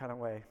warfare kind of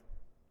way,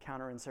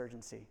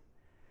 counterinsurgency.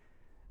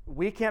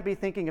 We can't be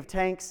thinking of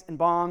tanks and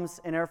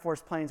bombs and Air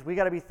Force planes. We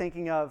got to be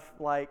thinking of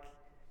like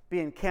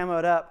being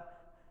camoed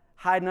up,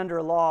 hiding under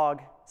a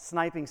log,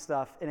 sniping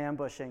stuff and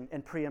ambushing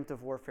and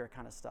preemptive warfare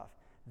kind of stuff.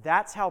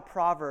 That's how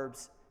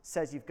Proverbs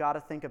says you've got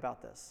to think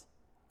about this.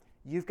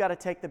 You've got to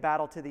take the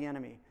battle to the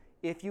enemy.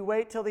 If you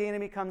wait till the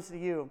enemy comes to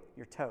you,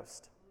 you're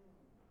toast.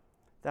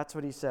 That's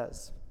what he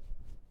says.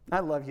 I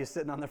love you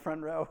sitting on the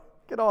front row.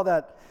 Get all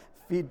that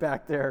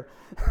feedback there.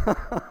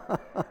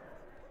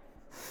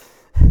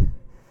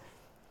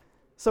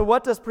 So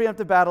what does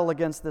preemptive battle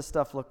against this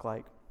stuff look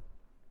like?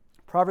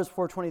 Proverbs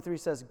 4:23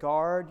 says,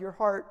 guard your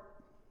heart.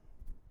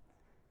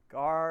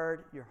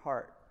 Guard your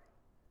heart.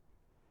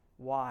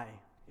 Why?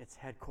 It's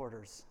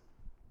headquarters.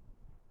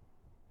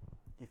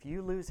 If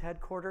you lose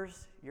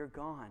headquarters, you're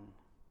gone.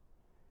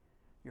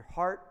 Your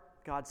heart,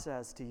 God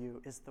says to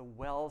you, is the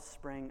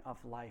wellspring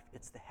of life.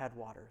 It's the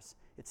headwaters.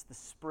 It's the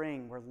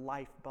spring where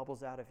life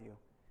bubbles out of you.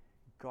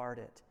 Guard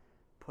it.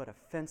 Put a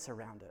fence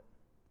around it.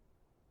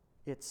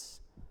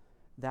 It's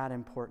that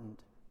important.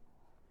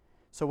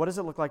 So what does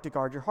it look like to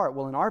guard your heart?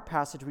 Well, in our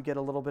passage, we get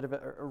a little bit of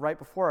it. Right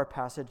before our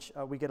passage,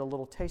 we get a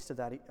little taste of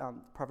that.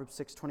 Proverbs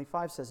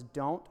 6:25 says,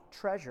 don't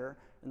treasure,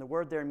 and the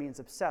word there means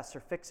obsess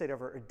or fixate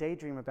over or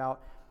daydream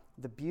about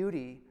the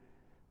beauty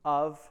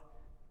of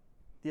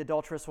the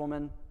adulterous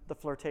woman, the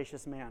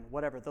flirtatious man,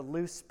 whatever, the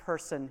loose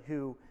person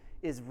who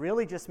is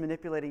really just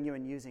manipulating you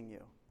and using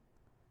you,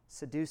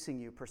 seducing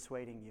you,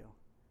 persuading you,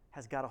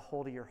 has got a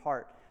hold of your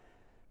heart.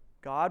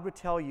 God would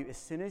tell you, as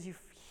soon as you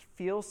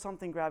feel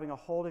something grabbing a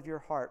hold of your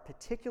heart,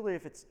 particularly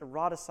if it's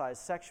eroticized,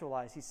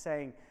 sexualized, he's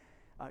saying,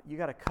 you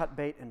got to cut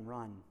bait and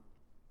run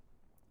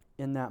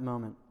in that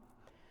moment.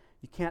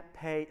 You can't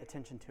pay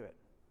attention to it.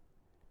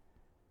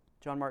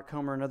 John Mark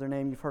Comer, another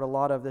name you've heard a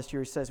lot of this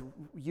year, he says,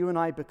 you and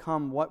I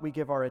become what we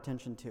give our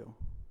attention to.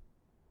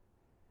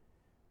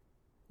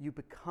 You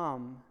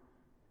become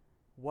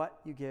what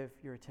you give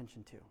your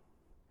attention to.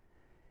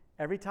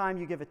 Every time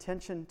you give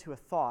attention to a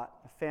thought,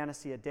 a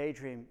fantasy, a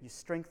daydream, you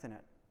strengthen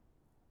it.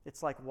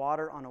 It's like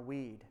water on a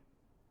weed.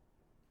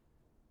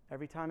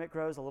 Every time it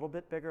grows a little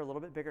bit bigger,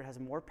 it has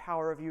more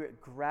power of you.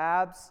 It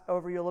grabs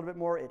over you a little bit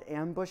more. It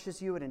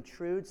ambushes you. It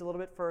intrudes a little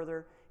bit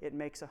further. It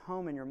makes a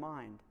home in your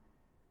mind.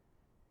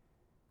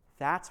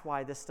 That's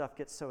why this stuff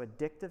gets so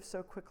addictive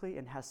so quickly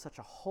and has such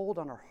a hold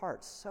on our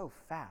hearts so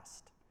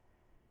fast.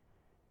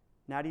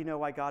 Now do you know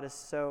why God is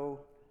so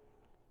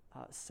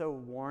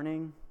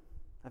warning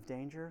of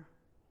danger?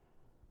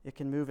 It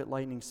can move at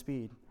lightning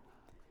speed.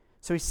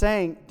 So he's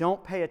saying,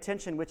 don't pay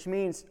attention, which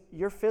means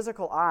your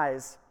physical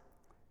eyes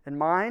and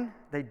mine,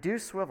 they do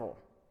swivel.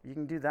 You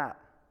can do that.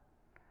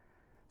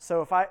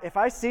 So if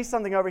I see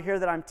something over here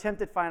that I'm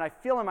tempted by and I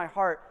feel in my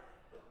heart,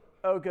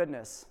 oh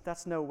goodness,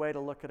 that's no way to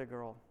look at a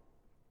girl.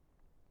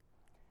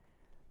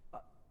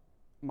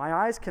 My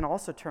eyes can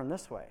also turn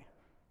this way.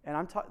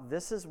 And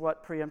this is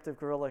what preemptive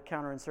guerrilla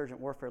counterinsurgent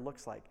warfare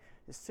looks like.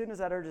 As soon as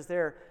that urge is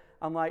there,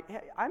 I'm like,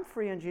 hey, I'm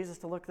free in Jesus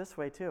to look this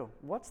way too.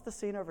 What's the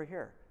scene over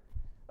here?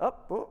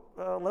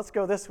 Let's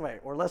go this way.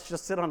 Or let's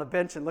just sit on a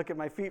bench and look at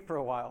my feet for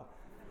a while.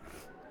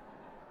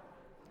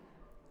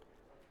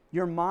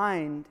 Your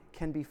mind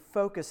can be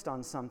focused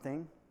on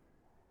something,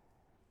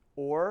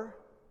 or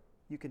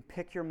you can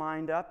pick your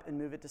mind up and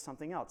move it to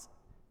something else.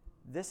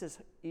 This is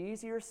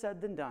easier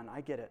said than done. I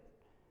get it.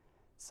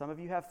 Some of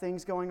you have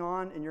things going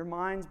on in your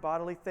minds,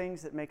 bodily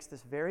things, that makes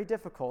this very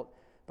difficult,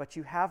 but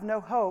you have no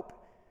hope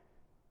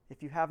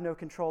if you have no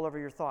control over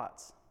your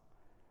thoughts.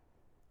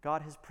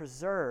 God has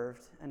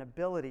preserved an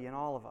ability in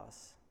all of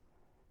us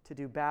to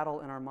do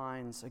battle in our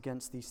minds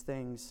against these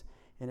things.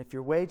 And if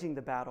you're waging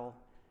the battle,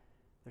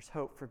 there's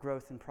hope for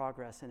growth and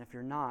progress. And if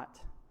you're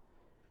not,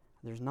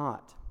 there's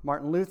not.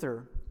 Martin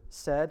Luther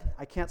said,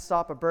 I can't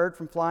stop a bird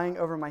from flying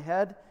over my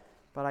head,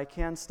 but I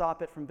can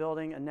stop it from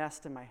building a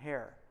nest in my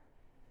hair.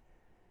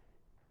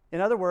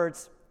 In other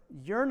words,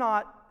 you're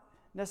not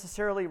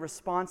necessarily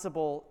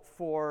responsible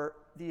for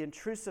the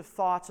intrusive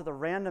thoughts or the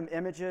random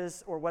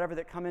images or whatever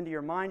that come into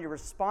your mind. You're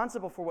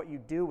responsible for what you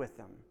do with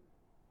them.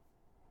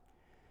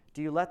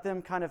 Do you let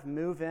them kind of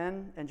move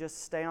in and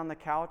just stay on the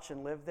couch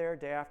and live there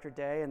day after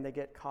day, and they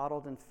get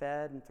coddled and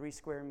fed and 3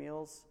 square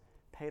meals,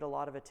 paid a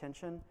lot of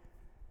attention?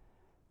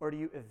 Or do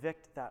you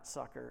evict that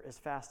sucker as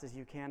fast as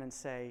you can and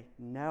say,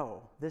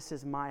 no, this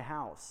is my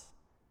house?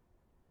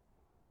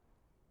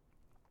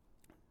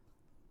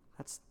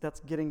 That's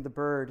getting the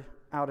bird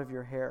out of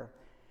your hair.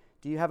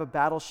 Do you have a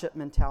battleship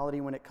mentality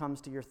when it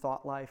comes to your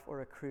thought life, or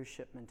a cruise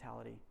ship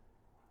mentality?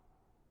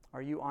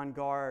 Are you on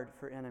guard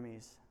for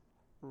enemies,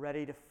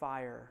 ready to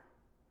fire,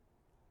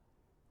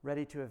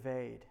 ready to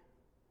evade?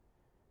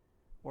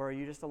 Or are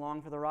you just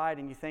along for the ride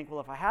and you think,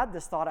 well, if I had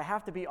this thought, I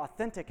have to be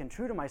authentic and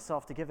true to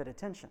myself to give it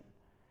attention?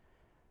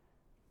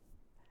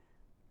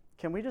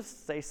 Can we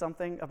just say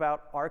something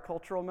about our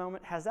cultural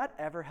moment? Has that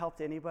ever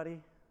helped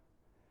anybody?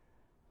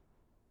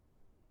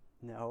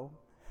 No.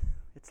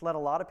 It's led a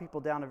lot of people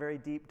down a very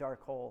deep,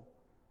 dark hole.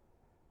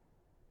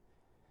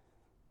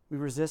 We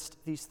resist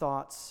these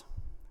thoughts.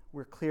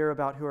 We're clear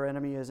about who our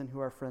enemy is and who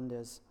our friend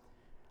is.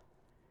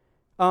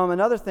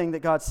 Another thing that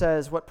God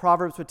says, what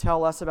Proverbs would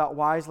tell us about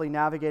wisely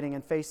navigating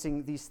and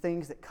facing these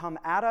things that come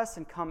at us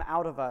and come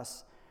out of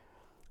us.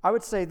 I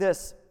would say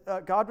this,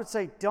 God would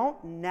say,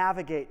 don't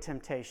navigate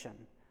temptation.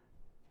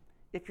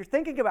 If you're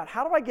thinking about,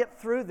 how do I get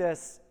through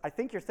this? I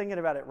think you're thinking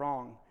about it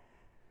wrong.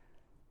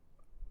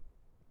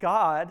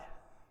 God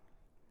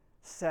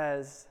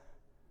says,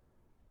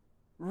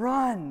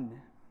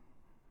 run.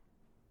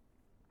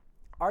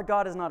 Our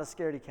God is not a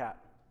scaredy cat.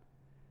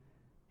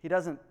 He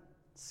doesn't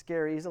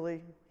scare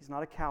easily. He's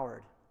not a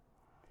coward.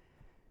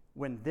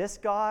 When this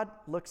God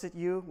looks at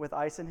you with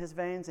ice in his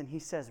veins and he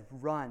says,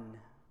 run,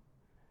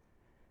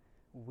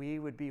 we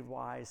would be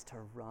wise to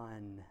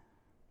run.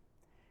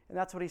 And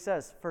that's what he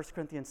says. 1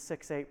 Corinthians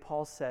 6:8,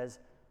 Paul says,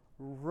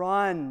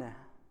 run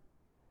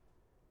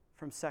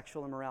from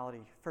sexual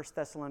immorality. 1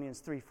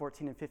 Thessalonians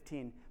 3:14 and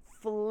 15,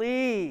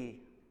 flee.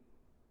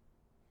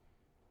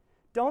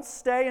 Don't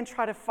stay and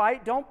try to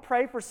fight. Don't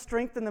pray for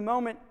strength in the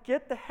moment.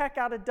 Get the heck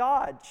out of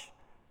Dodge.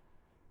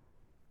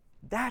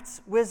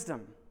 That's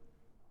wisdom.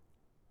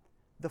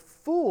 The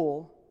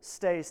fool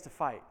stays to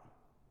fight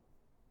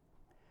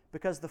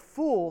because the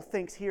fool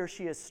thinks he or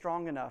she is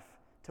strong enough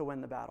to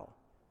win the battle,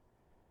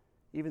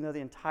 even though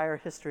the entire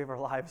history of our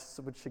lives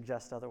would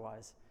suggest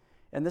otherwise.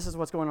 And this is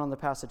what's going on in the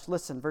passage.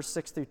 Listen, verse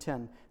 6 through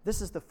 10.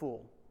 This is the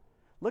fool.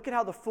 Look at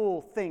how the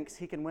fool thinks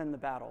he can win the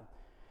battle.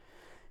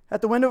 At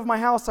the window of my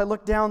house, I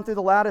looked down through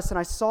the lattice, and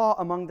I saw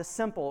among the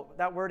simple,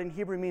 that word in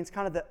Hebrew means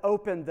kind of the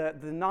open, the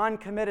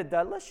non-committed,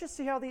 the let's just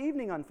see how the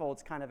evening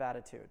unfolds kind of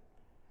attitude.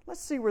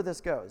 Let's see where this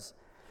goes.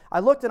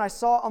 I looked and I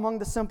saw among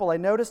the simple, I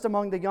noticed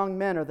among the young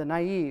men, or the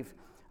naive,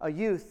 a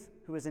youth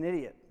who was an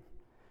idiot.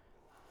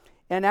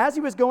 And as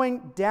he was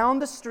going down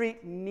the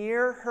street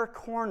near her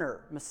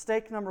corner,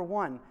 mistake number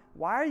one,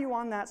 why are you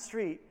on that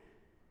street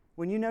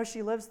when you know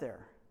she lives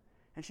there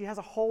and she has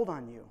a hold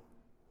on you?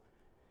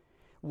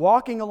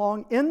 Walking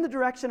along in the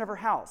direction of her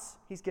house,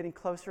 he's getting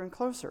closer and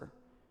closer.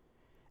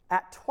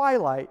 At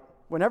twilight,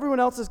 when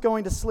everyone else is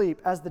going to sleep,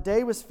 as the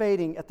day was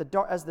fading,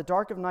 as the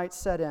dark of night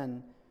set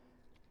in,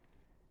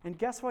 And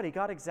guess what? He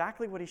got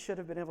exactly what he should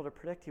have been able to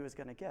predict he was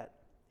going to get.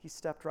 He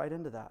stepped right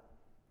into that.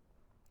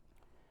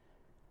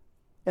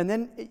 And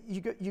then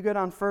you go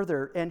down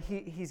further, and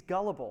he's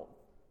gullible.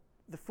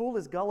 The fool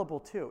is gullible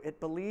too. It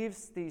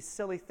believes these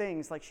silly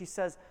things, like she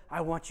says,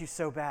 I want you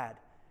so bad.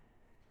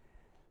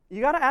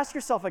 You got to ask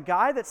yourself, a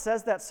guy that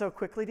says that so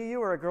quickly to you,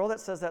 or a girl that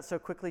says that so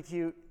quickly to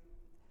you,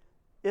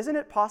 isn't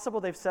it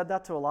possible they've said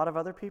that to a lot of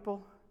other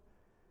people?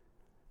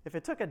 If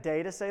it took a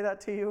day to say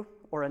that to you,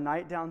 or a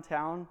night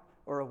downtown,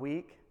 or a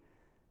week,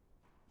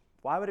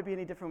 why would it be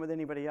any different with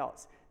anybody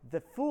else?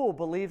 The fool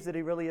believes that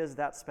he really is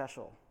that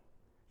special.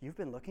 You've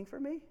been looking for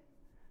me?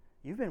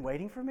 You've been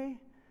waiting for me?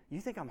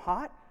 You think I'm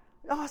hot?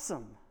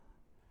 Awesome.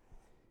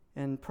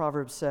 And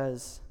Proverbs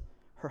says,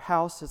 her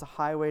house is a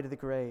highway to the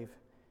grave,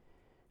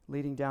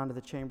 leading down to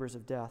the chambers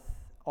of death.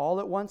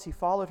 All at once he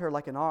followed her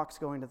like an ox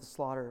going to the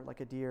slaughter, like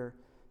a deer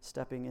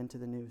stepping into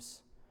the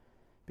noose,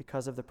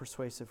 because of the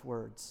persuasive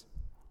words.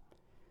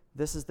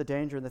 This is the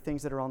danger and the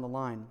things that are on the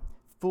line.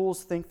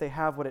 Fools think they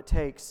have what it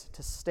takes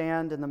to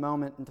stand in the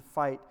moment and to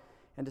fight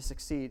and to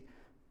succeed.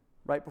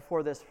 Right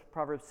before this,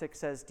 Proverbs 6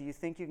 says, do you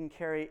think you can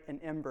carry an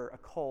ember, a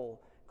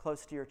coal,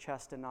 close to your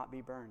chest and not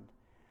be burned?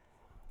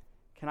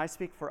 Can I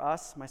speak for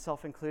us,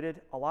 myself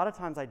included? A lot of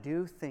times I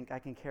do think I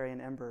can carry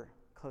an ember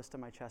close to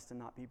my chest and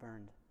not be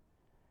burned.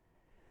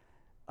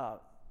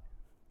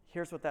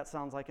 Here's what that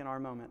sounds like in our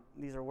moment.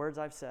 These are words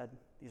I've said.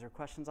 These are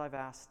questions I've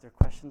asked. They're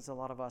questions a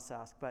lot of us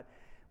ask. But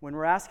when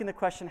we're asking the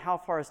question, how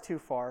far is too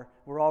far,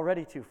 we're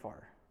already too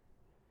far.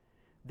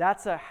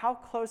 That's a how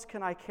close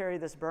can I carry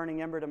this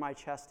burning ember to my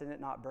chest and it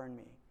not burn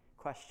me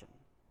question.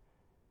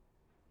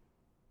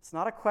 It's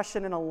not a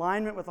question in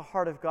alignment with the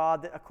heart of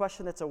God, a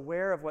question that's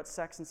aware of what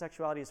sex and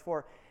sexuality is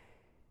for.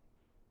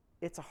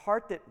 It's a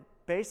heart that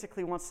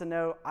basically wants to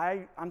know,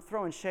 I'm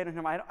throwing shade on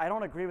him. I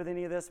don't agree with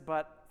any of this,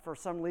 but for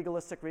some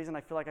legalistic reason,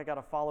 I feel like I got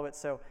to follow it.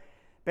 So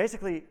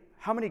basically,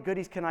 how many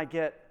goodies can I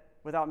get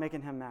without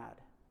making him mad?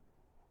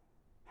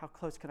 How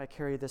close can I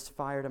carry this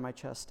fire to my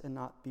chest and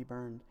not be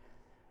burned?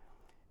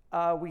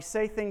 We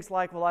say things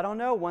like, well, I don't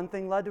know, one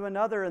thing led to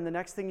another, and the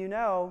next thing you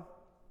know,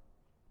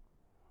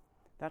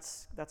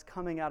 that's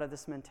coming out of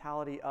this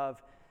mentality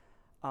of,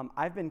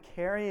 I've been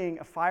carrying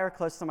a fire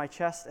close to my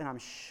chest, and I'm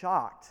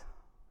shocked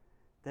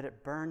that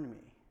it burned me.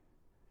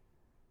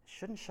 It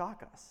shouldn't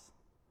shock us.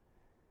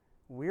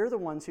 We're the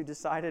ones who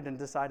decided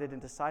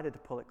to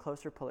pull it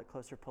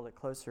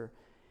closer,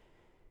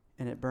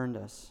 and it burned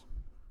us.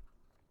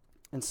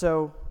 And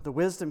so the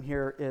wisdom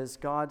here is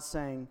God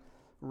saying,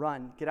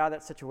 run, get out of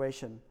that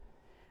situation.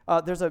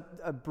 There's a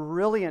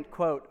brilliant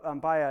quote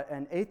by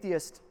an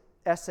atheist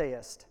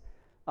essayist,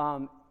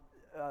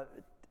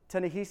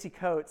 Ta-Nehisi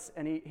Coates,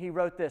 and he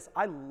wrote this.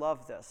 I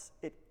love this.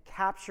 It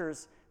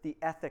captures the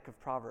ethic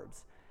of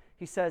Proverbs.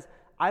 He says,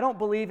 I don't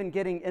believe in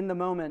getting in the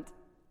moment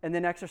and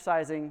then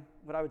exercising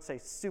what I would say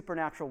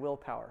supernatural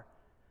willpower.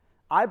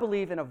 I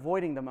believe in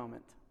avoiding the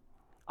moment.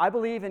 I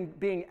believe in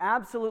being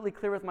absolutely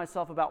clear with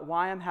myself about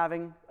why I'm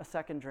having a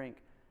second drink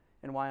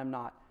and why I'm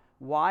not,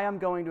 why I'm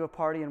going to a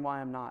party and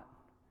why I'm not.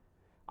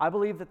 I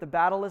believe that the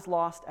battle is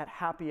lost at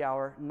happy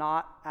hour,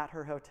 not at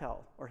her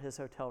hotel or his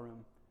hotel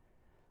room.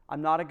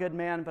 I'm not a good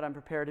man, but I'm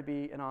prepared to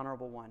be an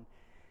honorable one.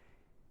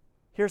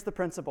 Here's the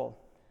principle.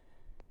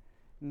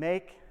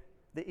 Make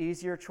the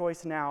easier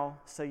choice now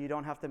so you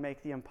don't have to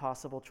make the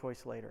impossible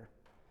choice later.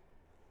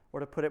 Or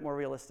to put it more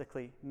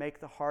realistically,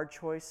 make the hard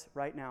choice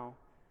right now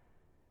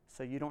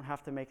so you don't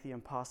have to make the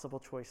impossible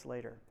choice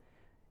later.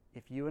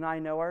 If you and I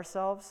know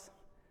ourselves,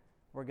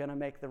 we're going to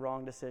make the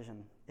wrong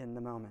decision in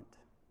the moment.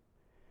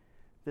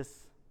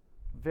 This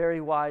very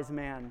wise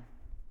man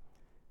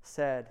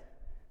said,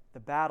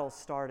 the battle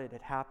started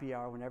at happy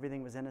hour when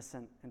everything was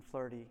innocent and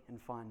flirty and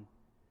fun.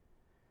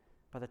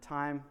 By the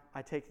time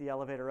I take the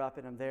elevator up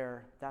and I'm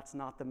there, that's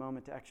not the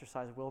moment to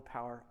exercise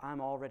willpower. I'm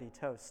already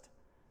toast.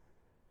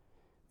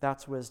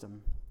 That's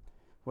wisdom,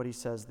 what he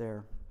says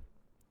there.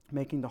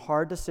 Making the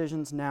hard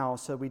decisions now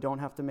so we don't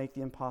have to make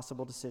the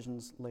impossible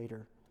decisions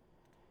later.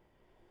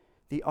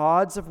 The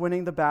odds of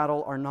winning the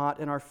battle are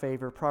not in our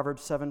favor.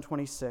 Proverbs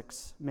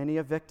 7:26. Many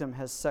a victim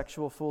has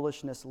sexual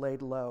foolishness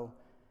laid low,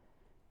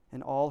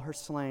 and all her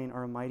slain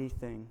are a mighty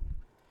thing.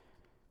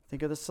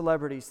 Think of the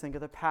celebrities, think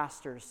of the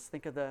pastors,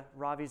 think of the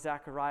Ravi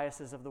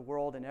Zachariases of the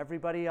world and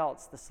everybody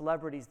else, the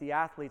celebrities, the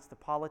athletes, the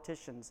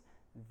politicians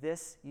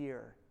this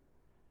year.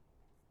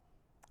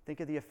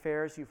 Think of the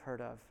affairs you've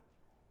heard of,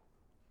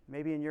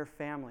 maybe in your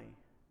family.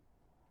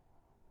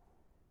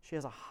 She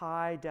has a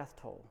high death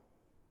toll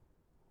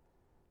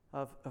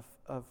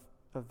of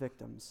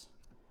victims.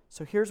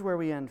 So here's where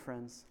we end,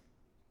 friends.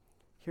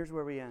 Here's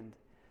where we end.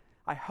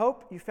 I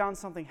hope you found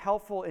something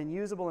helpful and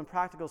usable and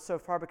practical so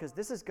far, because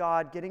this is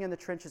God getting in the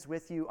trenches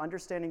with you,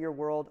 understanding your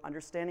world,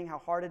 understanding how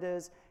hard it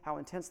is, how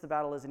intense the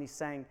battle is, and he's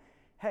saying,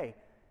 hey,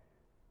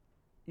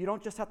 you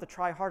don't just have to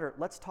try harder.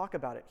 Let's talk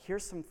about it.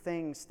 Here's some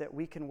things that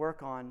we can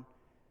work on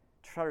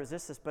to try to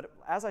resist this. But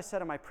as I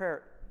said in my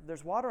prayer,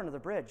 there's water under the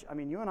bridge. I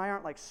mean, you and I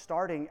aren't like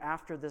starting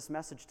after this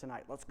message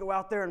tonight. Let's go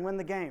out there and win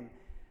the game.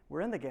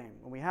 We're in the game,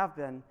 and we have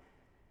been,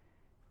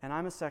 and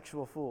I'm a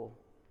sexual fool.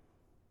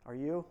 Are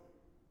you?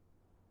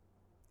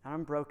 And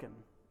I'm broken.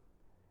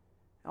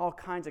 All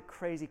kinds of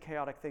crazy,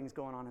 chaotic things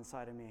going on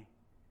inside of me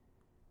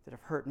that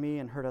have hurt me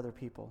and hurt other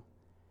people.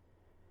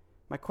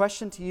 My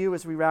question to you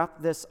as we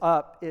wrap this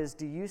up is,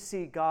 do you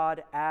see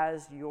God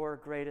as your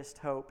greatest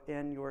hope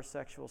in your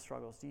sexual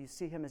struggles? Do you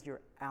see him as your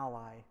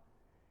ally,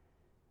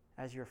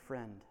 as your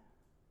friend,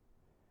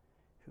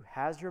 who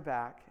has your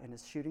back and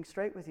is shooting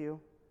straight with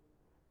you?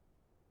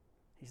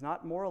 He's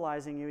not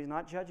moralizing you. He's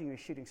not judging you.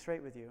 He's shooting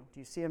straight with you. Do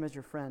you see him as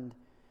your friend,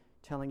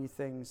 telling you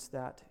things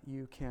that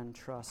you can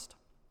trust?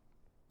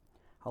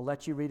 I'll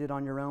let you read it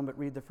on your own, but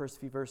read the first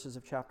few verses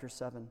of chapter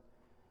 7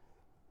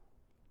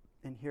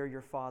 and hear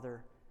your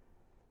Father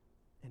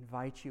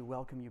invite you,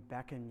 welcome you,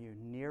 beckon you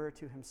nearer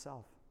to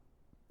himself.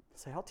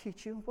 Say, I'll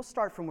teach you. We'll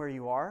start from where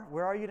you are.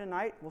 Where are you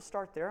tonight? We'll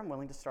start there. I'm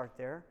willing to start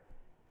there.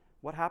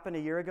 What happened a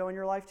year ago in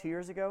your life, 2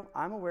 years ago?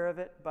 I'm aware of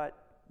it, but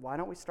why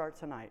don't we start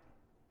tonight?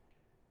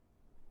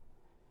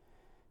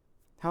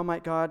 How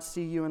might God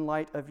see you in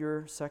light of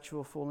your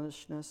sexual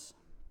foolishness?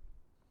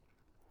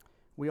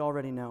 We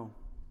already know.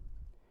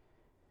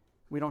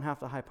 We don't have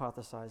to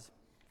hypothesize.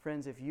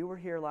 Friends, if you were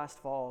here last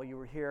fall, you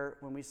were here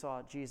when we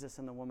saw Jesus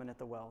and the woman at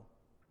the well.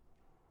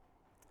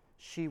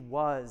 She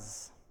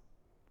was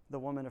the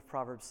woman of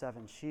Proverbs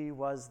 7. She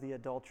was the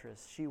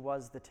adulteress. She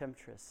was the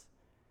temptress.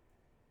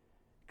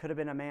 Could have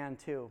been a man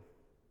too.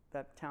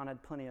 That town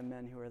had plenty of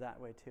men who were that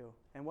way too.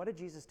 And what did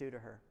Jesus do to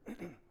her?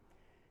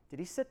 Did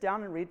he sit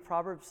down and read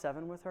Proverbs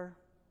 7 with her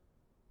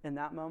in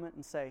that moment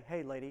and say,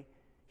 hey, lady,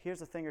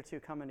 here's a thing or two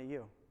coming to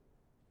you.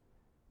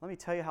 Let me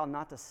tell you how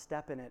not to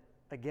step in it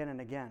again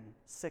and again,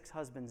 6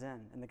 husbands in,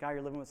 and the guy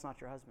you're living with is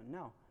not your husband.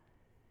 No.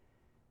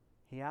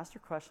 He asked her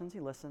questions. He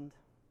listened.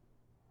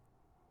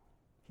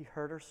 He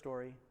heard her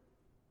story.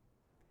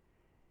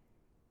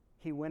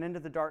 He went into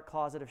the dark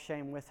closet of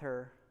shame with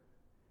her.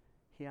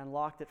 He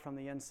unlocked it from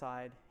the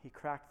inside. He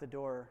cracked the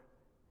door,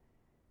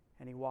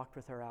 and he walked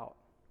with her out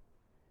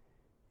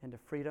into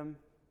freedom,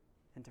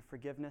 into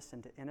forgiveness,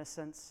 into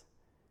innocence,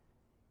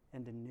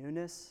 into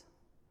newness,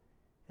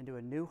 into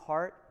a new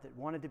heart that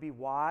wanted to be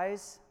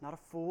wise, not a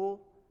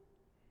fool.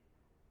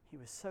 He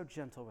was so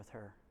gentle with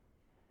her,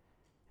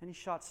 and he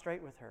shot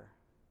straight with her.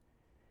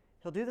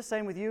 He'll do the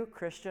same with you,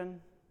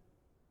 Christian.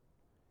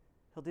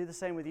 He'll do the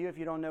same with you if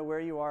you don't know where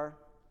you are.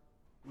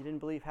 You didn't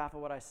believe half of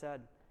what I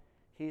said.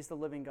 He's the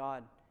living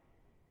God,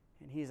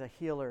 and he's a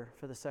healer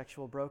for the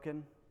sexual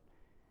broken.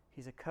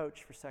 He's a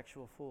coach for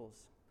sexual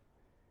fools.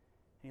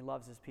 He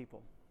loves his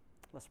people.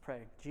 Let's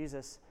pray.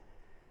 Jesus,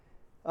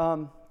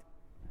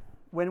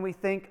 when we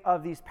think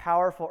of these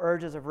powerful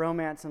urges of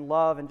romance and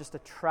love and just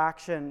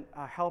attraction,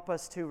 help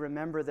us to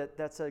remember that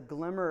that's a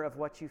glimmer of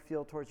what you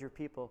feel towards your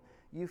people.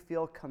 You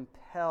feel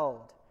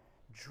compelled,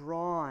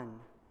 drawn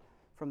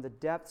from the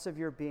depths of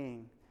your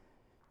being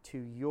to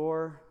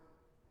your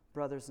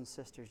brothers and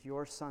sisters,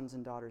 your sons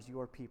and daughters,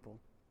 your people.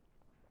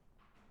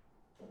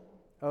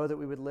 Oh, that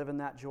we would live in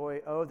that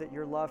joy. Oh, that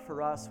your love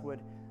for us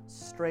would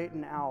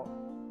straighten out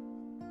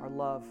our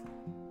love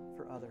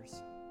for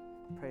others.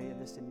 Pray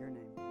this in your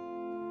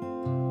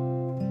name.